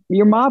 because your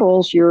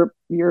models, your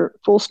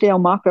full scale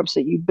mock-ups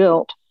that you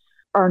built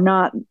are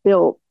not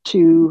built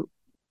to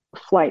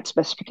flight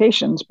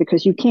specifications,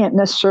 because you can't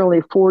necessarily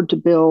afford to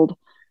build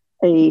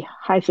a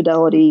high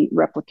fidelity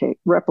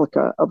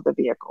replica of the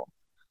vehicle.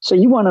 So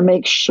you want to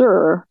make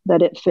sure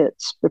that it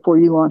fits before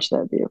you launch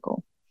that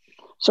vehicle.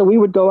 So we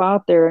would go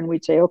out there and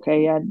we'd say,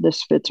 okay, yeah,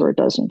 this fits or it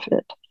doesn't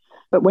fit.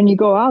 But when you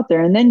go out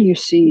there and then you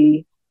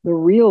see the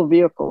real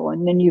vehicle,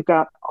 and then you've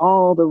got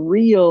all the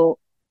real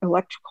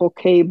electrical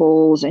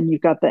cables, and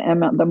you've got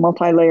the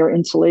multi-layer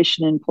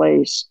insulation in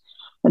place,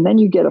 and then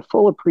you get a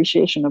full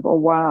appreciation of, oh,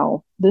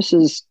 wow, this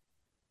is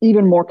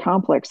even more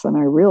complex than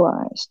I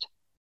realized.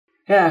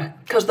 Yeah,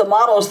 because the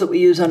models that we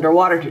use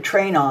underwater to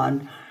train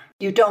on,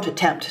 you don't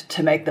attempt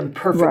to make them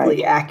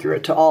perfectly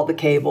accurate to all the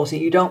cables,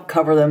 and you don't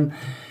cover them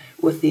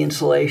with the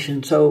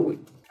insulation. So,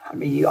 I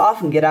mean, you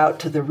often get out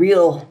to the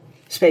real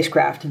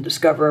spacecraft and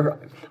discover,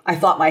 I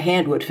thought my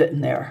hand would fit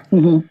in there.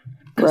 Mm-hmm.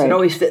 Because it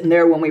always fit in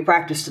there when we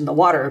practiced in the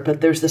water,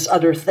 but there's this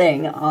other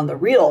thing on the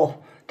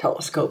real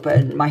telescope,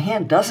 and my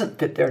hand doesn't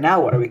fit there.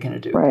 Now what are we going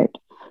to do?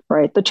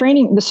 Right.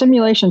 The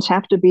simulations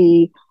have to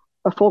be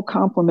a full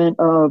complement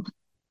of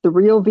the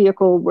real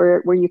vehicle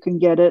where you can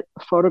get it,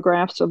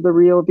 photographs of the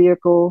real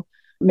vehicle,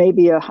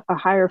 maybe a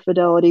higher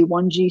fidelity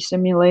 1G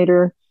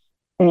simulator,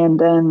 and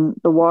then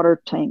the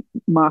water tank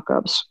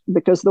mock-ups.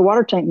 Because the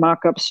water tank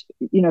mock-ups,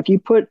 if you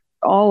put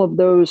all of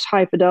those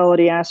high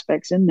fidelity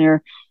aspects in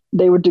there,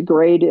 they would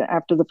degrade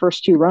after the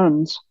first 2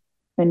 runs,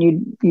 and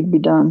you'd be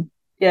done.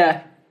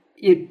 Yeah,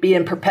 you'd be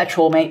in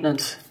perpetual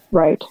maintenance.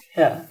 Right.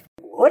 Yeah.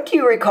 What do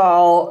you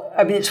recall?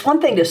 I mean, it's one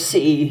thing to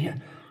see. I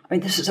mean,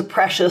 this is a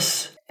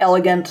precious,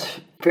 elegant,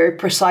 very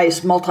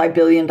precise,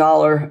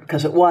 multi-billion-dollar,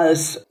 because it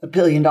was a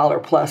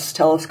billion-dollar-plus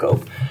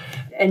telescope.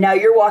 And now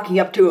you're walking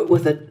up to it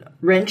with a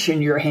wrench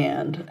in your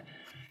hand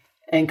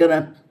and going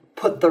to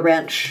put the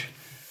wrench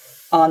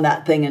on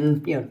that thing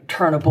and,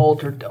 turn a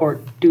bolt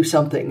or do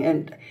something.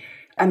 And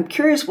I'm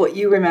curious what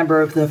you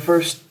remember of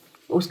what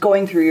was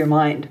going through your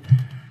mind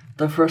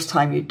the first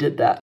time you did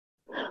that.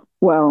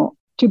 Well,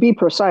 to be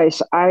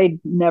precise, I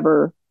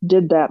never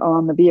did that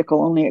on the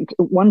vehicle. Only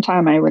one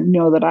time I would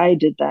know that I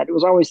did that. It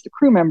was always the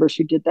crew members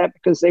who did that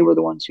because they were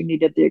the ones who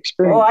needed the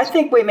experience. Oh, I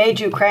think we made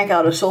you crank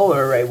out a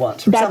solar array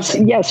once or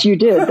something. Yes, you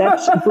did.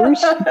 That's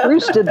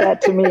Bruce did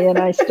that to me, and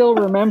I still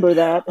remember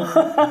that.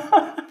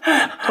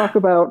 And talk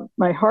about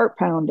my heart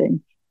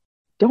pounding.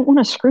 Don't want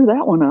to screw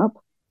that one up.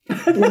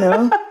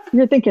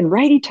 You're thinking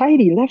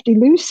righty-tighty,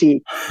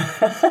 lefty-loosey.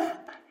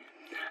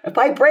 If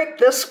I break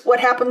this, what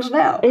happens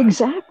now?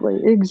 Exactly.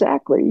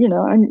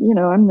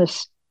 I'm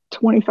this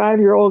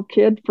 25-year-old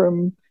kid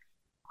from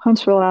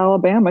Huntsville,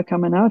 Alabama,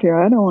 coming out here.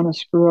 I don't want to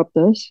screw up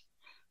this.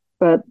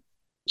 But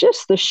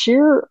just the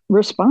sheer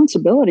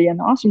responsibility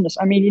and awesomeness.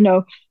 I mean,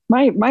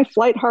 my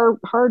flight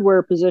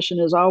hardware position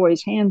is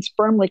always hands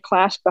firmly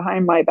clasped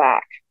behind my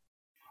back,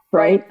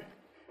 right?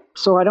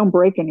 So I don't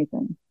break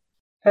anything.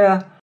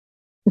 Yeah.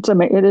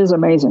 It is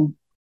amazing.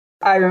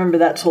 I remember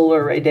that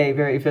solar array day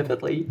very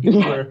vividly.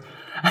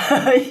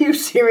 You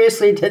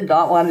seriously did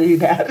not want to do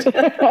that.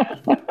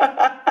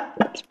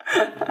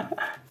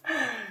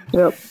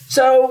 Yep.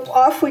 So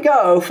off we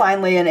go,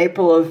 finally, in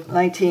April of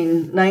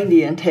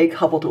 1990, and take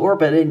Hubble to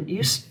orbit. And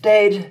you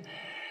stayed,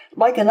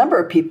 like a number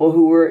of people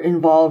who were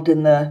involved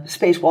in the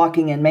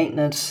spacewalking and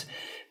maintenance,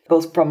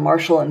 both from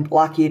Marshall and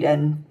Lockheed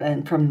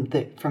and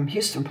from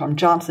Houston, from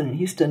Johnson and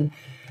Houston.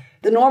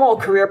 The normal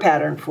career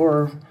pattern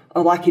for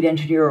a Lockheed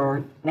engineer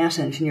or NASA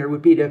engineer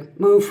would be to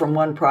move from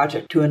one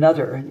project to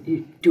another, and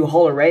you do a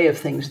whole array of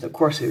things in the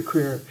course of your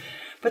career.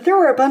 But there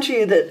were a bunch of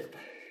you that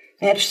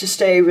managed to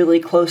stay really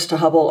close to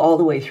Hubble all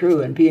the way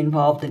through and be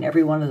involved in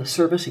every one of the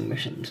servicing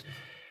missions.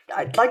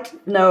 I'd like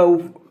to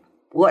know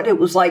what it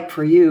was like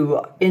for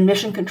you in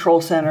Mission Control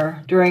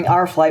Center during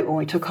our flight when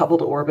we took Hubble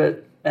to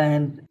orbit,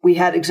 and we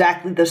had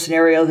exactly the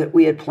scenario that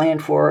we had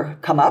planned for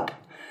come up.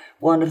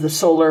 One of the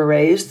solar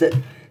arrays that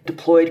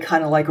deployed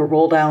kind of like a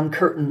roll-down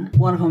curtain.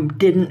 One of them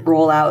didn't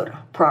roll out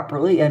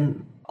properly,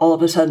 and all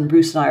of a sudden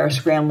Bruce and I are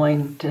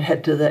scrambling to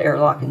head to the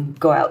airlock and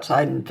go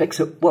outside and fix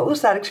it. What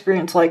was that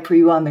experience like for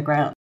you on the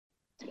ground?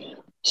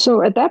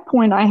 So at that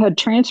point, I had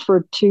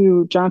transferred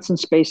to Johnson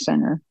Space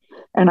Center,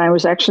 and I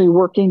was actually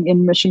working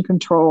in mission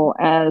control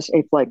as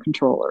a flight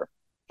controller.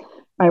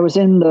 I was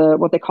in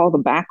what they call the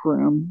back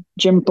room.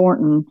 Jim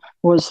Thornton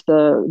was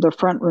the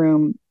front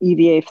room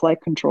EVA flight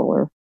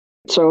controller.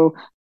 So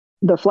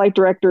the flight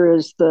director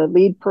is the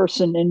lead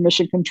person in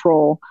mission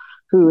control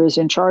who is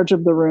in charge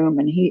of the room,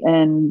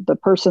 and the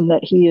person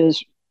that he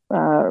is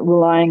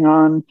relying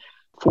on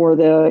for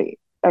the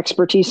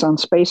expertise on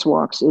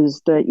spacewalks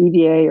is the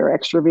EVA or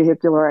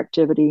extravehicular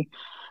activity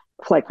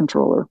flight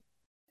controller.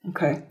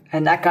 Okay.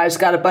 And that guy's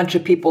got a bunch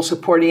of people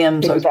supporting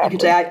him. So Exactly. you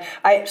could say,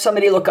 I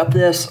somebody look up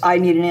this, I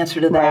need an answer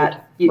to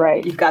that.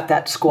 Right. You've got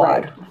that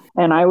squad. Right.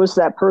 And I was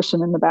that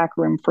person in the back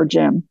room for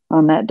Jim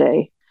on that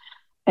day.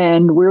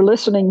 And we're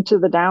listening to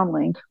the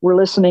downlink. We're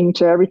listening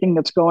to everything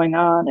that's going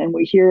on, and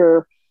we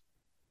hear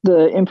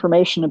the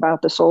information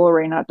about the solar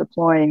array not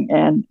deploying.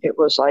 And it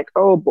was like,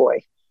 oh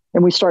boy.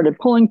 And we started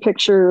pulling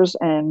pictures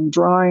and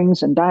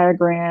drawings and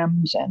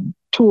diagrams and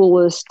tool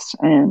lists.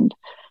 And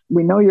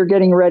we know you're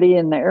getting ready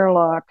in the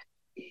airlock.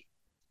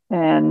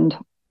 And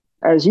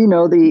as you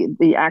know,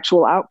 the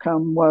actual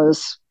outcome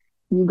was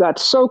you got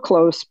so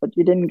close, but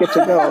you didn't get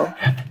to go.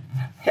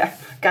 Yeah,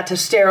 got to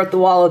stare at the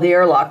wall of the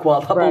airlock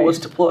while Hubble was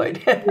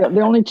deployed. Yeah,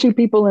 the only two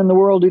people in the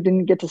world who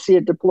didn't get to see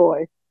it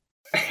deploy.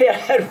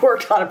 Yeah, I'd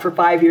worked on it for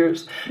 5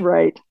 years.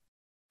 Right.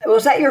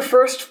 Was that your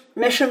first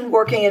mission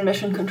working in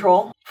mission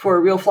control for a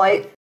real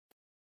flight?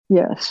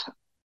 Yes.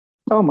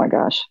 Oh my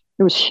gosh.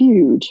 It was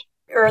huge.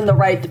 Earned the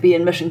right to be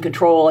in mission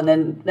control, and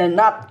then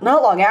not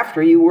long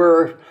after you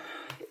were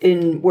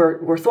in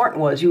where Thornton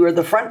was, you were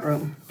the front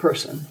room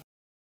person.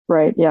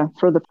 Right, yeah,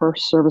 for the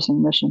first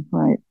servicing mission,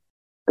 right.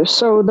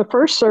 So the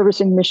first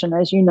servicing mission,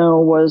 as you know,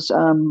 was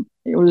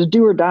it was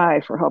do or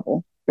die for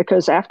Hubble,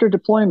 because after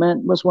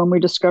deployment was when we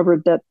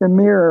discovered that the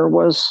mirror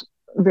was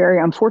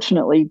very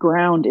unfortunately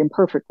ground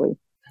imperfectly.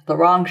 The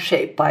wrong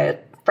shape by a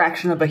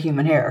fraction of a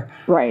human hair.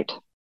 Right.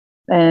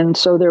 And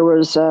so there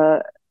was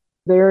a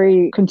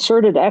very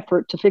concerted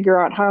effort to figure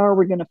out how are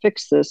we going to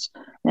fix this.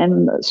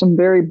 And some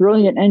very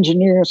brilliant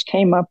engineers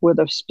came up with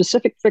a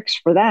specific fix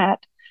for that.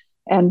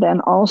 And then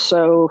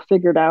also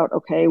figured out,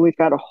 okay, we've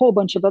got a whole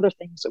bunch of other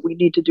things that we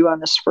need to do on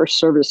this first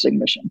servicing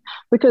mission,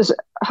 because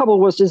Hubble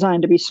was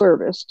designed to be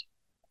serviced.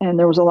 And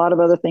there was a lot of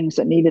other things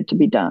that needed to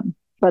be done.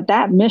 But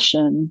that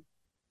mission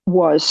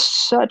was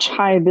such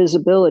high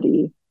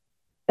visibility,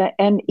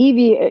 and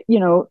EVA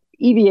or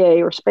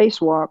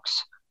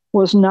spacewalks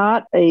was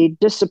not a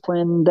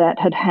discipline that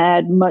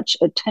had much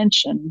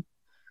attention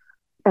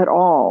at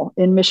all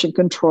in mission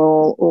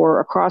control or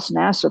across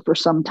NASA for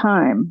some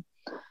time.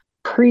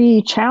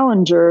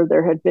 Pre-Challenger,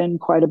 there had been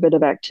quite a bit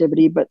of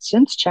activity, but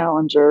since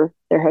Challenger,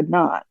 there had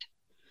not.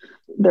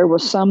 There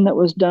was some that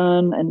was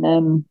done, and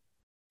then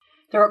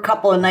there were a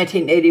couple in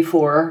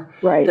 1984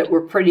 right. that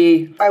were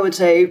pretty, I would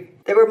say,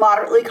 they were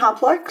moderately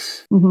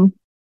complex. Mm-hmm.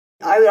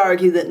 I would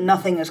argue that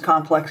nothing as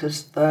complex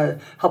as the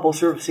Hubble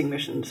servicing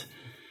missions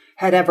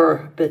had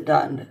ever been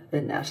done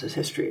in NASA's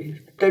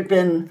history. There'd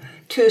been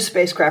 2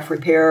 spacecraft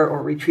repair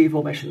or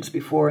retrieval missions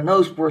before, and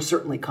those were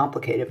certainly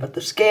complicated. But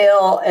the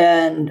scale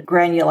and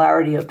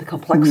granularity of the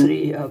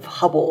complexity of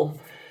Hubble,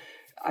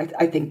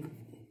 I think,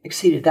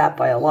 exceeded that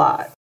by a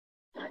lot.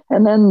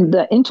 And then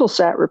the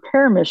Intelsat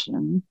repair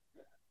mission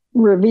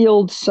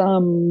revealed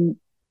some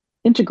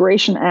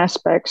integration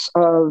aspects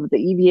of the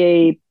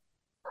EVA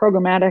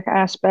programmatic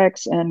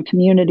aspects and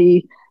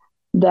community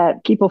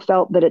that people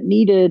felt that it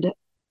needed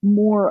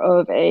more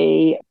of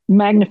a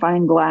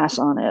magnifying glass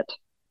on it.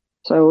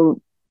 So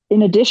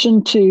in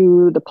addition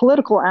to the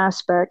political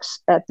aspects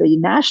at the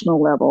national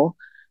level,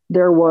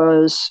 there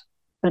was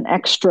an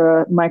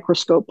extra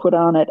microscope put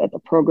on it at the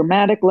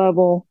programmatic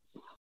level.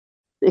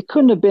 It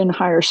couldn't have been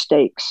higher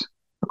stakes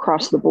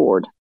across the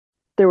board.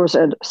 There was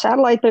a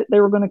satellite that they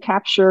were going to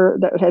capture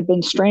that had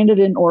been stranded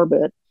in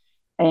orbit,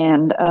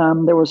 and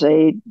there was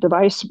a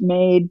device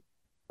made.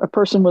 A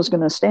person was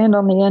going to stand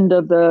on the end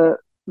of the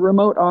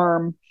remote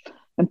arm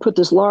and put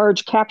this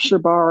large capture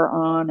bar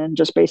on and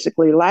just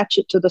basically latch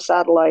it to the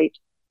satellite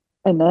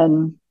and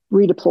then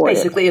redeploy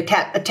basically it.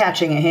 Basically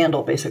attaching a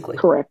handle, basically.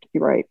 Correct,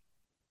 you're right.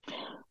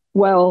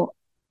 Well,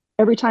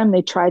 every time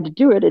they tried to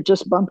do it, it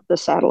just bumped the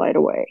satellite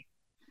away.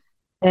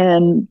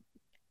 And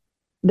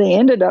they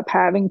ended up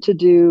having to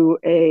do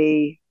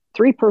a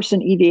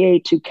 3-person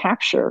EVA to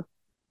capture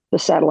the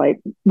satellite,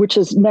 which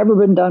has never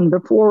been done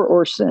before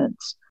or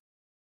since.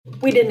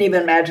 We didn't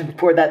even imagine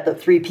before that the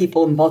 3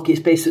 people in bulky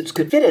spacesuits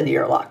could fit in the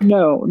airlock.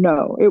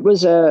 No. It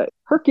was a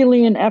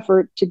Herculean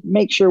effort to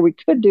make sure we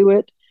could do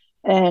it.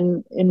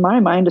 And in my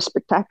mind, a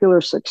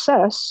spectacular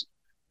success.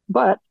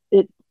 But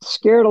it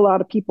scared a lot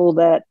of people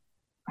that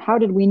how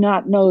did we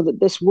not know that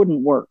this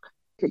wouldn't work?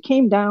 It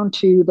came down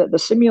to that the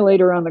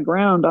simulator on the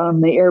ground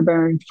on the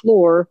air-bearing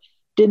floor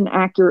didn't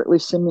accurately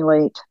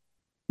simulate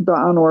the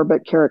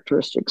on-orbit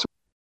characteristics.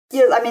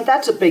 Yeah, I mean,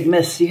 that's a big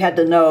miss. You had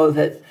to know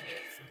that.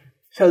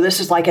 So this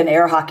is like an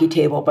air hockey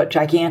table, but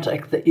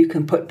gigantic, that you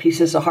can put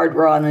pieces of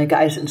hardware on and the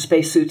guys in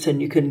spacesuits, and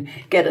you can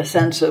get a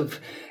sense of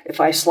if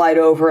I slide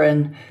over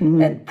and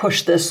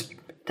push this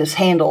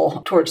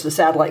handle towards the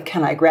satellite,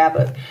 can I grab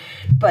it?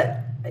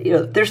 But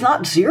there's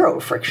not zero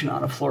friction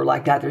on a floor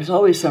like that. There's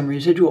always some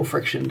residual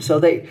friction. So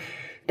they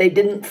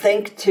didn't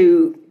think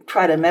to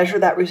try to measure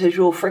that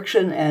residual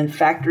friction and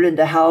factor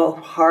into how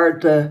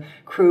hard the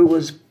crew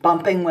was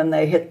bumping when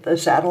they hit the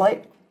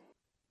satellite.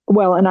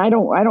 Well, and I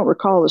don't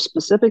recall the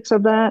specifics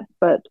of that,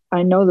 but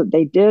I know that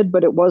they did,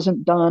 but it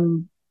wasn't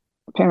done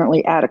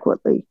apparently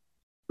adequately.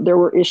 There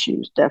were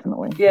issues,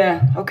 definitely.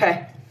 Yeah,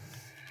 okay.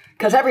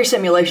 Because every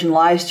simulation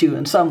lies to you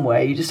in some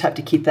way. You just have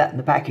to keep that in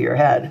the back of your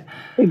head.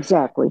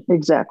 Exactly.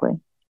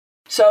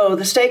 So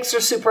the stakes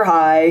are super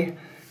high,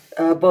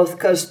 both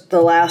because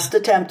the last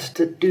attempt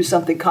to do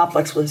something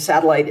complex with a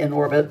satellite in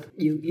orbit,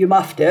 you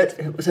muffed it.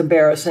 It was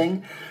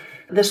embarrassing.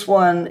 This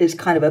one is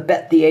kind of a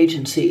bet the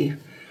agency.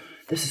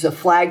 This is a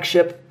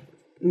flagship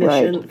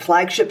mission,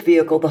 flagship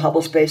vehicle, the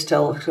Hubble Space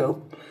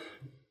Telescope.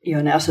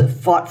 NASA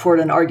fought for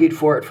it and argued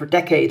for it for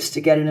decades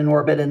to get it in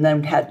orbit, and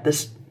then had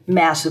this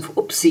massive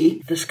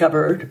oopsie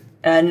discovered.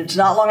 And it's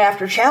not long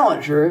after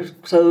Challenger,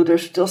 so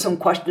there's still some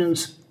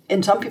questions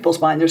in some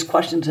people's mind. There's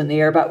questions in the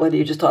air about whether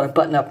you just ought to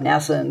button up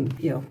NASA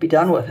and be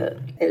done with it.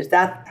 Is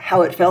that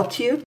how it felt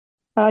to you?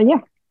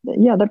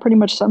 Yeah, that pretty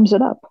much sums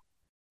it up.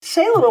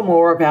 Say a little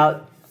more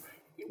about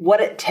what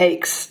it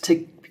takes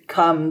to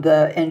become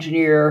the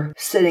engineer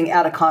sitting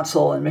at a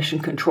console in mission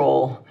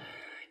control,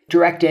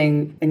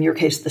 directing, in your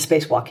case, the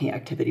spacewalking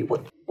activity.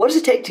 What does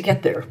it take to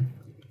get there?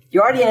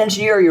 You're already an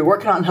engineer, you're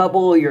working on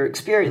Hubble, you're an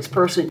experienced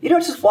person. You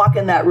don't just walk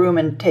in that room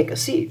and take a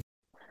seat.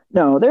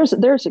 No,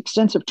 there's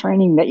extensive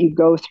training that you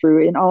go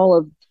through in all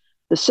of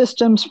the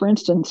systems. For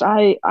instance,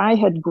 I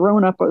had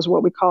grown up as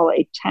what we call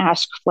a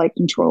task flight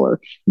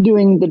controller,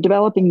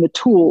 developing the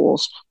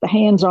tools, the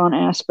hands-on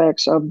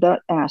aspects of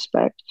that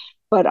aspect.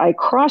 But I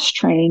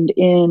cross-trained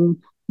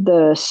in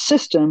the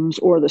systems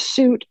or the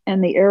suit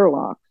and the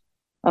airlock.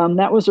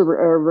 That was a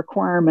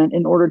requirement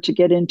in order to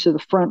get into the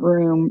front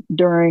room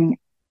during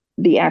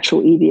the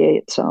actual EVA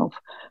itself.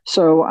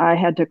 So I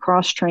had to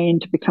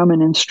cross-train to become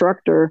an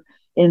instructor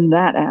in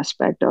that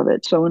aspect of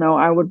it. So,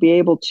 I would be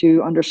able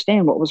to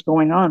understand what was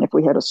going on if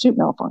we had a suit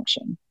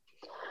malfunction.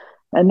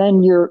 And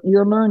then you're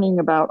learning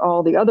about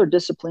all the other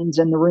disciplines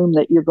in the room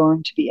that you're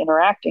going to be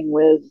interacting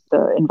with,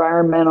 the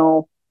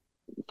environmental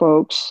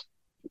folks,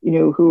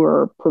 who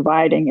are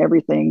providing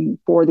everything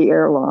for the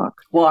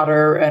airlock.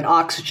 Water and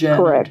oxygen.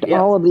 Correct. Yeah.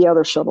 All of the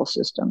other shuttle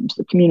systems,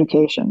 the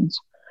communications.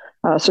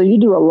 So you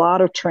do a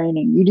lot of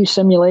training. You do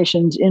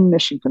simulations in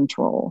mission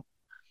control.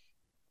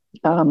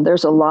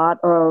 There's a lot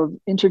of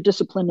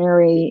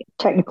interdisciplinary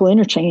technical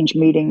interchange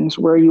meetings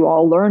where you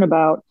all learn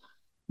about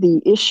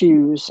the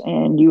issues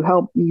and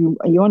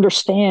you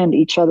understand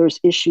each other's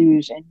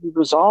issues and you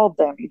resolve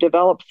them. You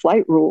develop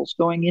flight rules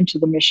going into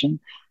the mission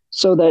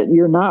so that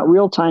you're not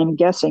real-time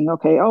guessing,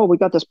 okay, we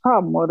got this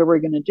problem, what are we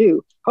going to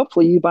do?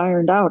 Hopefully you've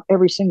ironed out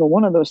every single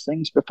one of those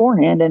things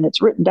beforehand and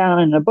it's written down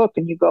in a book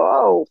and you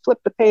go, flip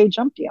the page,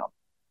 umpty.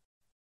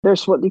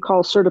 There's what you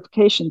call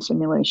certification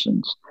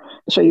simulations.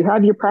 So you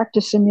have your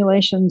practice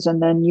simulations,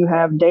 and then you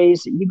have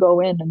days that you go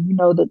in and you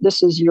know that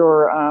this is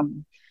your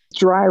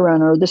dry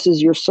run or this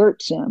is your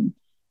cert sim.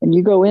 And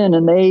you go in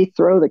and they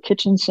throw the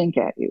kitchen sink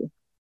at you.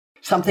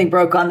 Something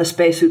broke on the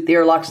spacesuit, the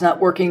airlock's not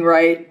working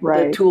right.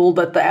 The tool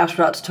that the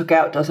astronauts took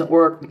out doesn't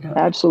work.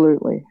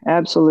 Absolutely.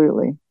 That's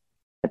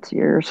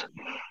years.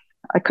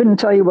 I couldn't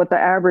tell you what the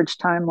average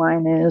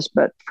timeline is,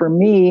 but for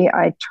me,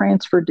 I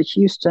transferred to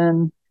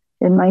Houston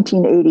in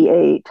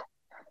 1988,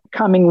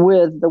 coming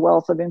with the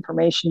wealth of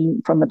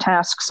information from the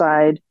task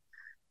side.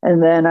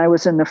 And then I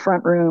was in the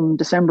front room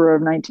December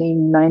of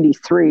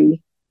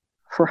 1993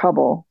 for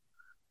Hubble.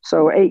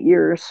 So 8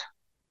 years.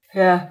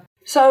 Yeah.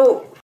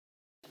 So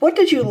what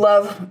did you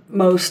love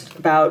most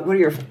about, what are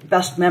your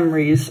best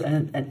memories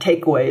and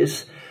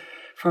takeaways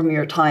from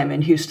your time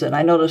in Houston?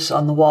 I notice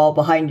on the wall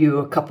behind you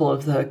a couple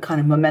of the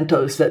kind of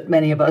mementos that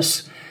many of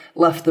us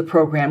left the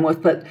program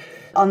with. But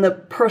on the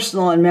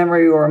personal and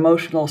memory or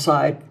emotional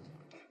side,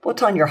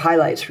 what's on your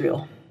highlights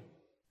reel?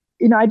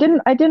 I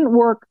didn't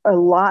work a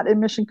lot in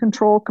mission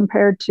control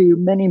compared to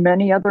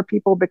many other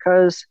people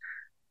because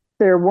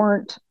there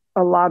weren't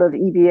a lot of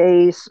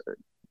EVAs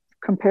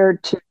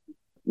compared to,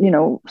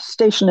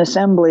 station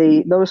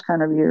assembly, those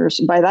kind of years.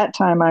 By that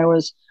time, I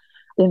was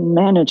in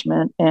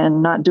management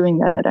and not doing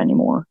that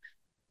anymore.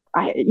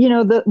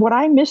 What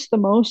I miss the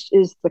most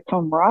is the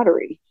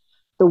camaraderie,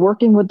 the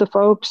working with the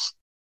folks.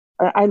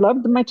 I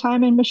loved my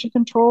time in mission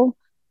control,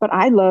 but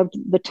I loved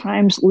the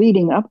times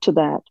leading up to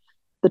that,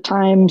 the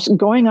times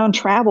going on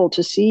travel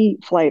to see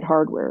flight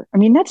hardware. I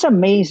mean, that's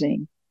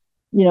amazing.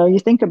 You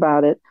think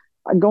about it,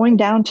 going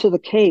down to the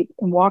Cape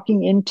and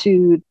walking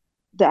into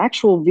the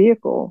actual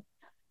vehicle.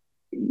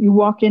 You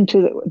walk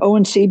into the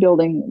O&C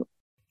building.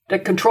 The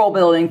control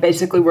building,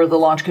 basically where the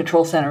Launch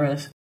Control Center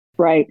is.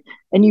 Right.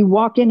 And you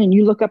walk in and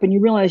you look up and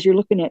you realize you're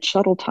looking at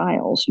shuttle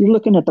tiles. You're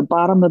looking at the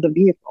bottom of the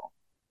vehicle.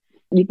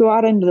 You go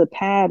out into the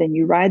pad and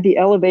you ride the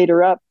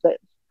elevator up that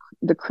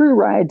the crew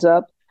rides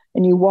up,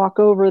 and you walk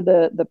over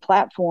the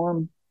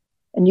platform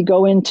and you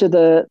go into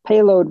the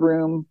payload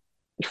room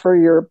for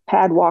your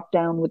pad walk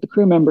down with the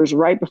crew members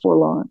right before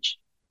launch.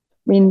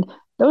 I mean,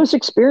 those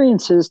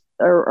experiences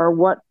are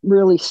what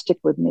really stick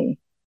with me.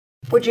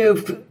 Would you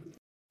have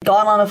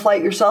gone on a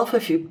flight yourself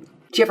did you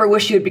ever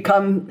wish you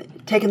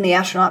had taken the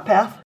astronaut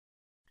path?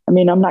 I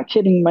mean, I'm not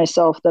kidding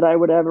myself that I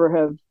would ever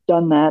have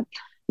done that.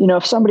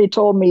 If somebody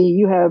told me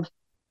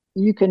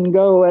you can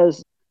go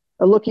as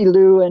a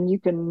looky-loo and you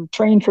can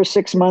train for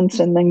 6 months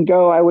and then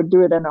go, I would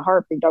do it in a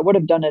heartbeat. I would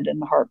have done it in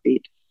a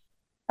heartbeat.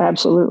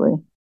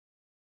 Absolutely.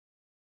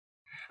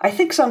 I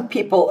think some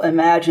people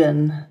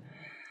imagine,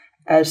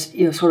 as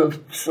sort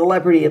of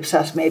celebrity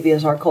obsessed maybe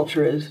as our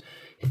culture is,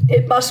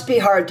 it must be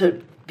hard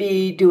to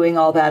be doing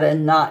all that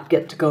and not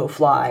get to go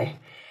fly.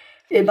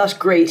 It must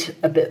grate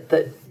a bit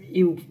that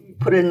you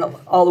put in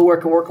all the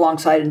work and work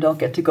alongside and don't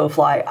get to go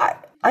fly.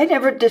 I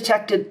never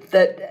detected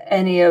that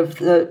any of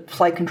the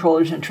flight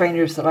controllers and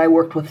trainers that I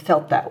worked with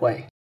felt that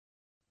way.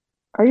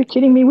 Are you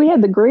kidding me? We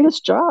had the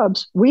greatest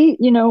jobs. We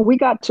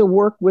got to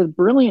work with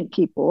brilliant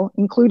people,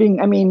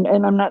 including,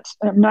 and I'm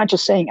not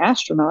just saying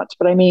astronauts,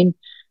 but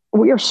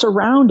we are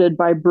surrounded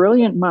by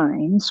brilliant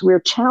minds.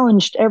 We're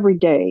challenged every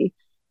day.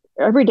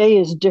 Every day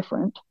is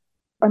different.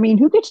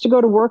 Who gets to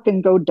go to work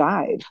and go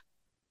dive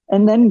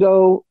and then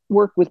go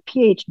work with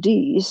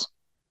PhDs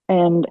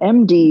and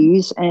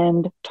MDs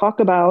and talk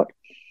about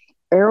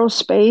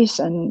aerospace?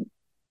 And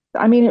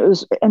it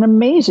was an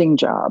amazing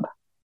job.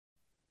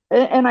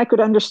 And I could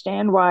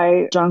understand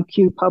why John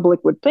Q.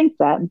 Public would think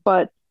that,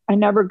 but I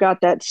never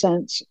got that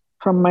sense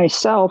from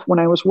myself when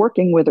I was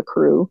working with a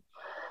crew.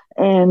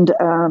 And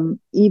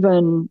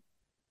even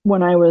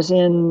when I was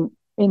in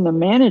the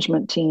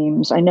management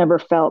teams, I never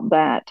felt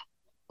that.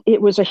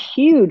 It was a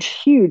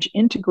huge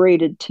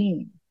integrated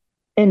team.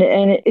 And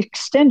it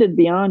extended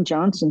beyond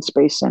Johnson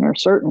Space Center,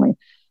 certainly.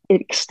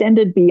 It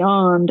extended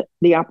beyond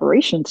the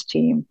operations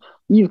team.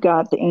 You've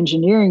got the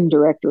engineering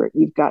directorate,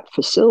 you've got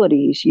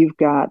facilities, you've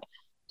got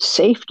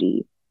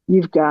safety,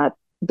 you've got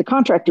the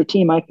contractor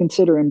team. I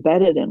consider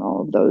embedded in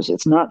all of those.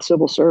 It's not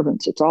civil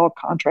servants, it's all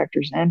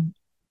contractors and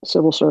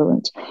civil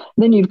servants.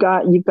 Then you've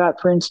got,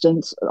 for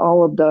instance,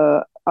 all of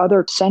the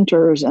other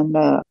centers and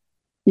the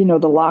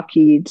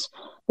Lockheeds,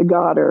 the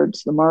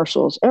Goddards, the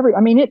Marshalls,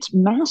 it's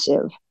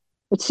massive.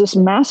 It's this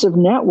massive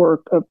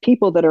network of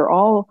people that are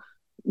all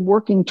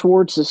working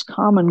towards this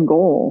common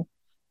goal.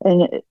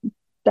 And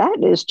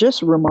that is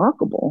just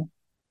remarkable.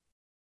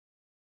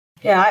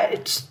 Yeah,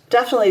 it's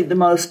definitely the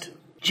most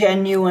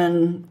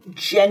genuine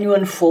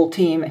full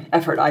team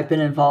effort I've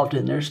been involved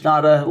in. There's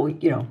not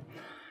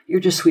you're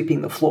just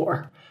sweeping the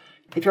floor.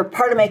 If you're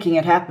part of making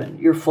it happen,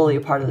 you're fully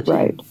a part of the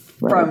team.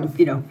 Right.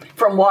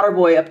 From water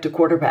boy up to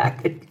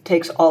quarterback, it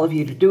takes all of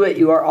you to do it.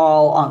 You are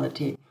all on the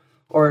team.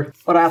 Or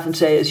what I often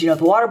say is, the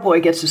water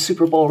boy gets a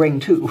Super Bowl ring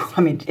too.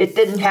 It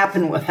didn't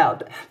happen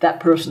without that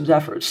person's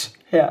efforts.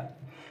 Yeah.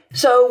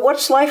 So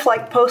what's life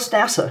like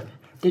post-NASA?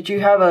 Did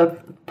you have a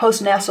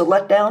post-NASA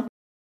letdown?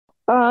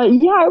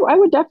 Yeah, I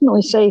would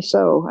definitely say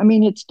so.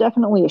 It's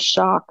definitely a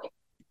shock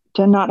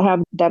to not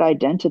have that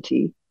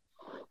identity.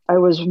 I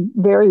was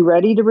very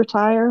ready to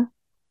retire.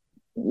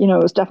 You know,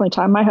 it was definitely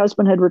time. My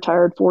husband had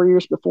retired 4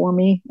 years before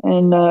me,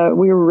 and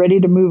we were ready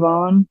to move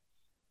on.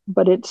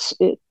 But it's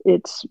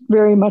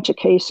very much a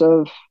case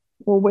of,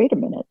 well, wait a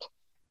minute.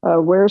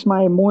 Where's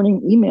my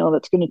morning email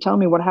that's going to tell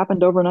me what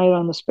happened overnight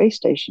on the space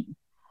station?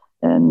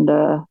 And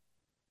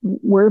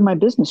where are my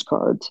business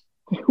cards?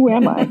 Who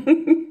am I?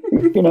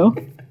 You know,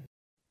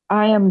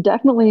 I am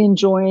definitely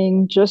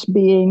enjoying just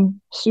being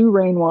Sue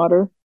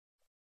Rainwater.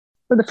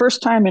 For the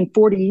first time in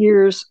 40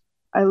 years,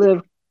 I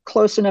live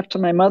close enough to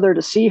my mother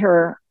to see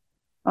her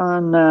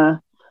on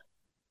a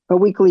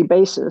weekly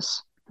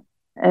basis.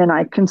 And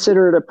I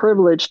consider it a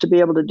privilege to be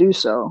able to do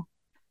so.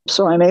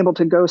 So I'm able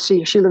to go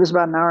see. She lives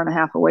about an hour and a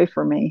half away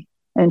from me,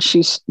 and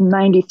she's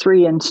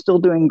 93 and still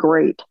doing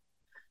great.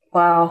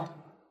 Wow.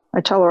 I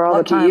tell her all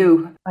the time.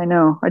 You. I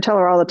know. I tell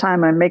her all the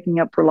time I'm making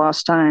up for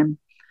lost time.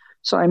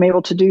 So I'm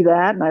able to do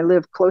that. And I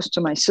live close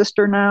to my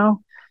sister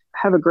now,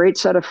 have a great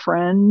set of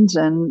friends,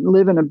 and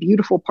live in a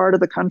beautiful part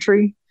of the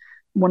country.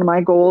 One of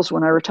my goals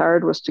when I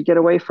retired was to get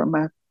away from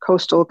a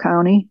coastal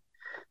county.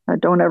 I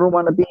don't ever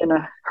want to be in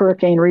a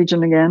hurricane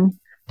region again.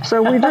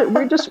 So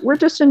we're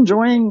just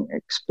enjoying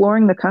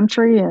exploring the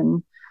country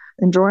and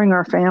enjoying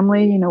our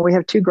family. You know, we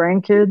have 2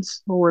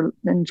 grandkids who we're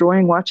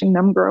enjoying watching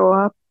them grow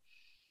up.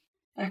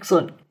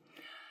 Excellent.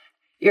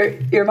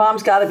 Your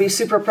mom's got to be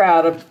super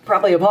proud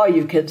of all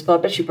you kids, but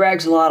I bet she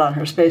brags a lot on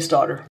her space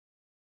daughter.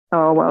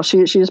 Oh, well,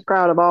 she's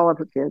proud of all of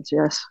her kids,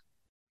 yes.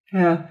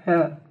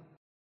 Yeah.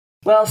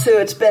 Well, Sue,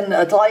 it's been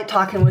a delight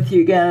talking with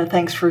you again, and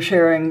thanks for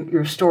sharing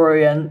your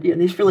story and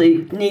these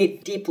really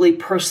neat, deeply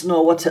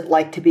personal, what's it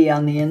like to be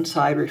on the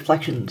inside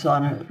reflections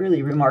on a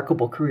really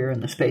remarkable career in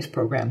the space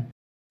program.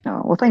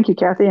 Oh, well, thank you,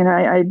 Kathy.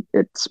 And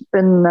it's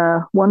been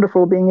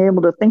wonderful being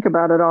able to think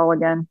about it all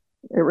again.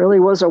 It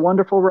really was a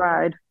wonderful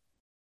ride.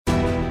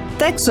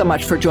 Thanks so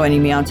much for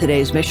joining me on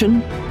today's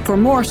mission. For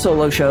more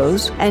solo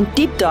shows and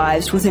deep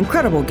dives with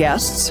incredible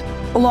guests,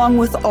 along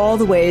with all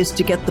the ways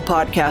to get the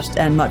podcast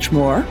and much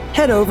more,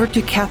 head over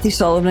to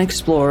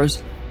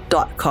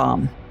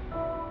KathySullivanExplores.com.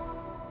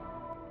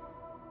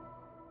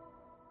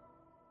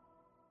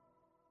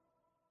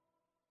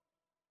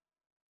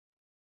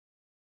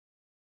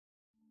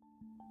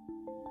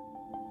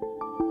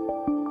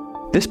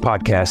 This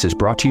podcast is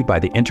brought to you by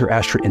the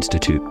Inter-Astra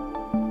Institute.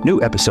 New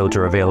episodes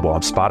are available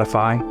on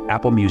Spotify,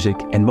 Apple Music,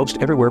 and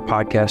most everywhere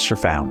podcasts are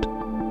found.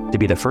 To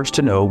be the first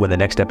to know when the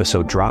next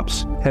episode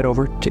drops, head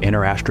over to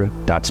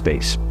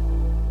interastra.space.